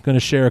is. Going to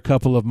share a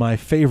couple of my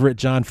favorite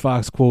John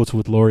Fox quotes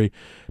with Lori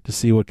to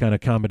see what kind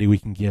of comedy we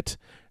can get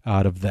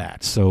out of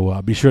that.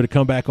 So be sure to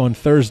come back on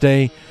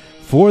Thursday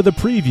for the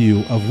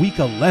preview of Week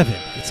 11.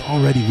 It's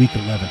already Week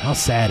 11. How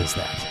sad is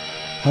that?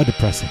 How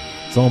depressing.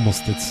 We're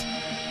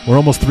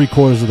almost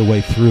 3/4 of the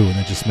way through, and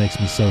it just makes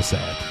me so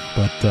sad.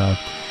 But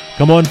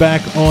Come on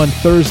back on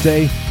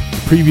Thursday to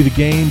preview the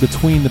game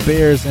between the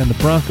Bears and the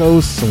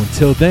Broncos. So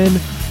until then,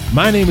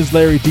 my name is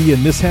Larry D,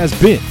 and this has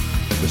been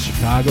the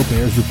Chicago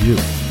Bears Review.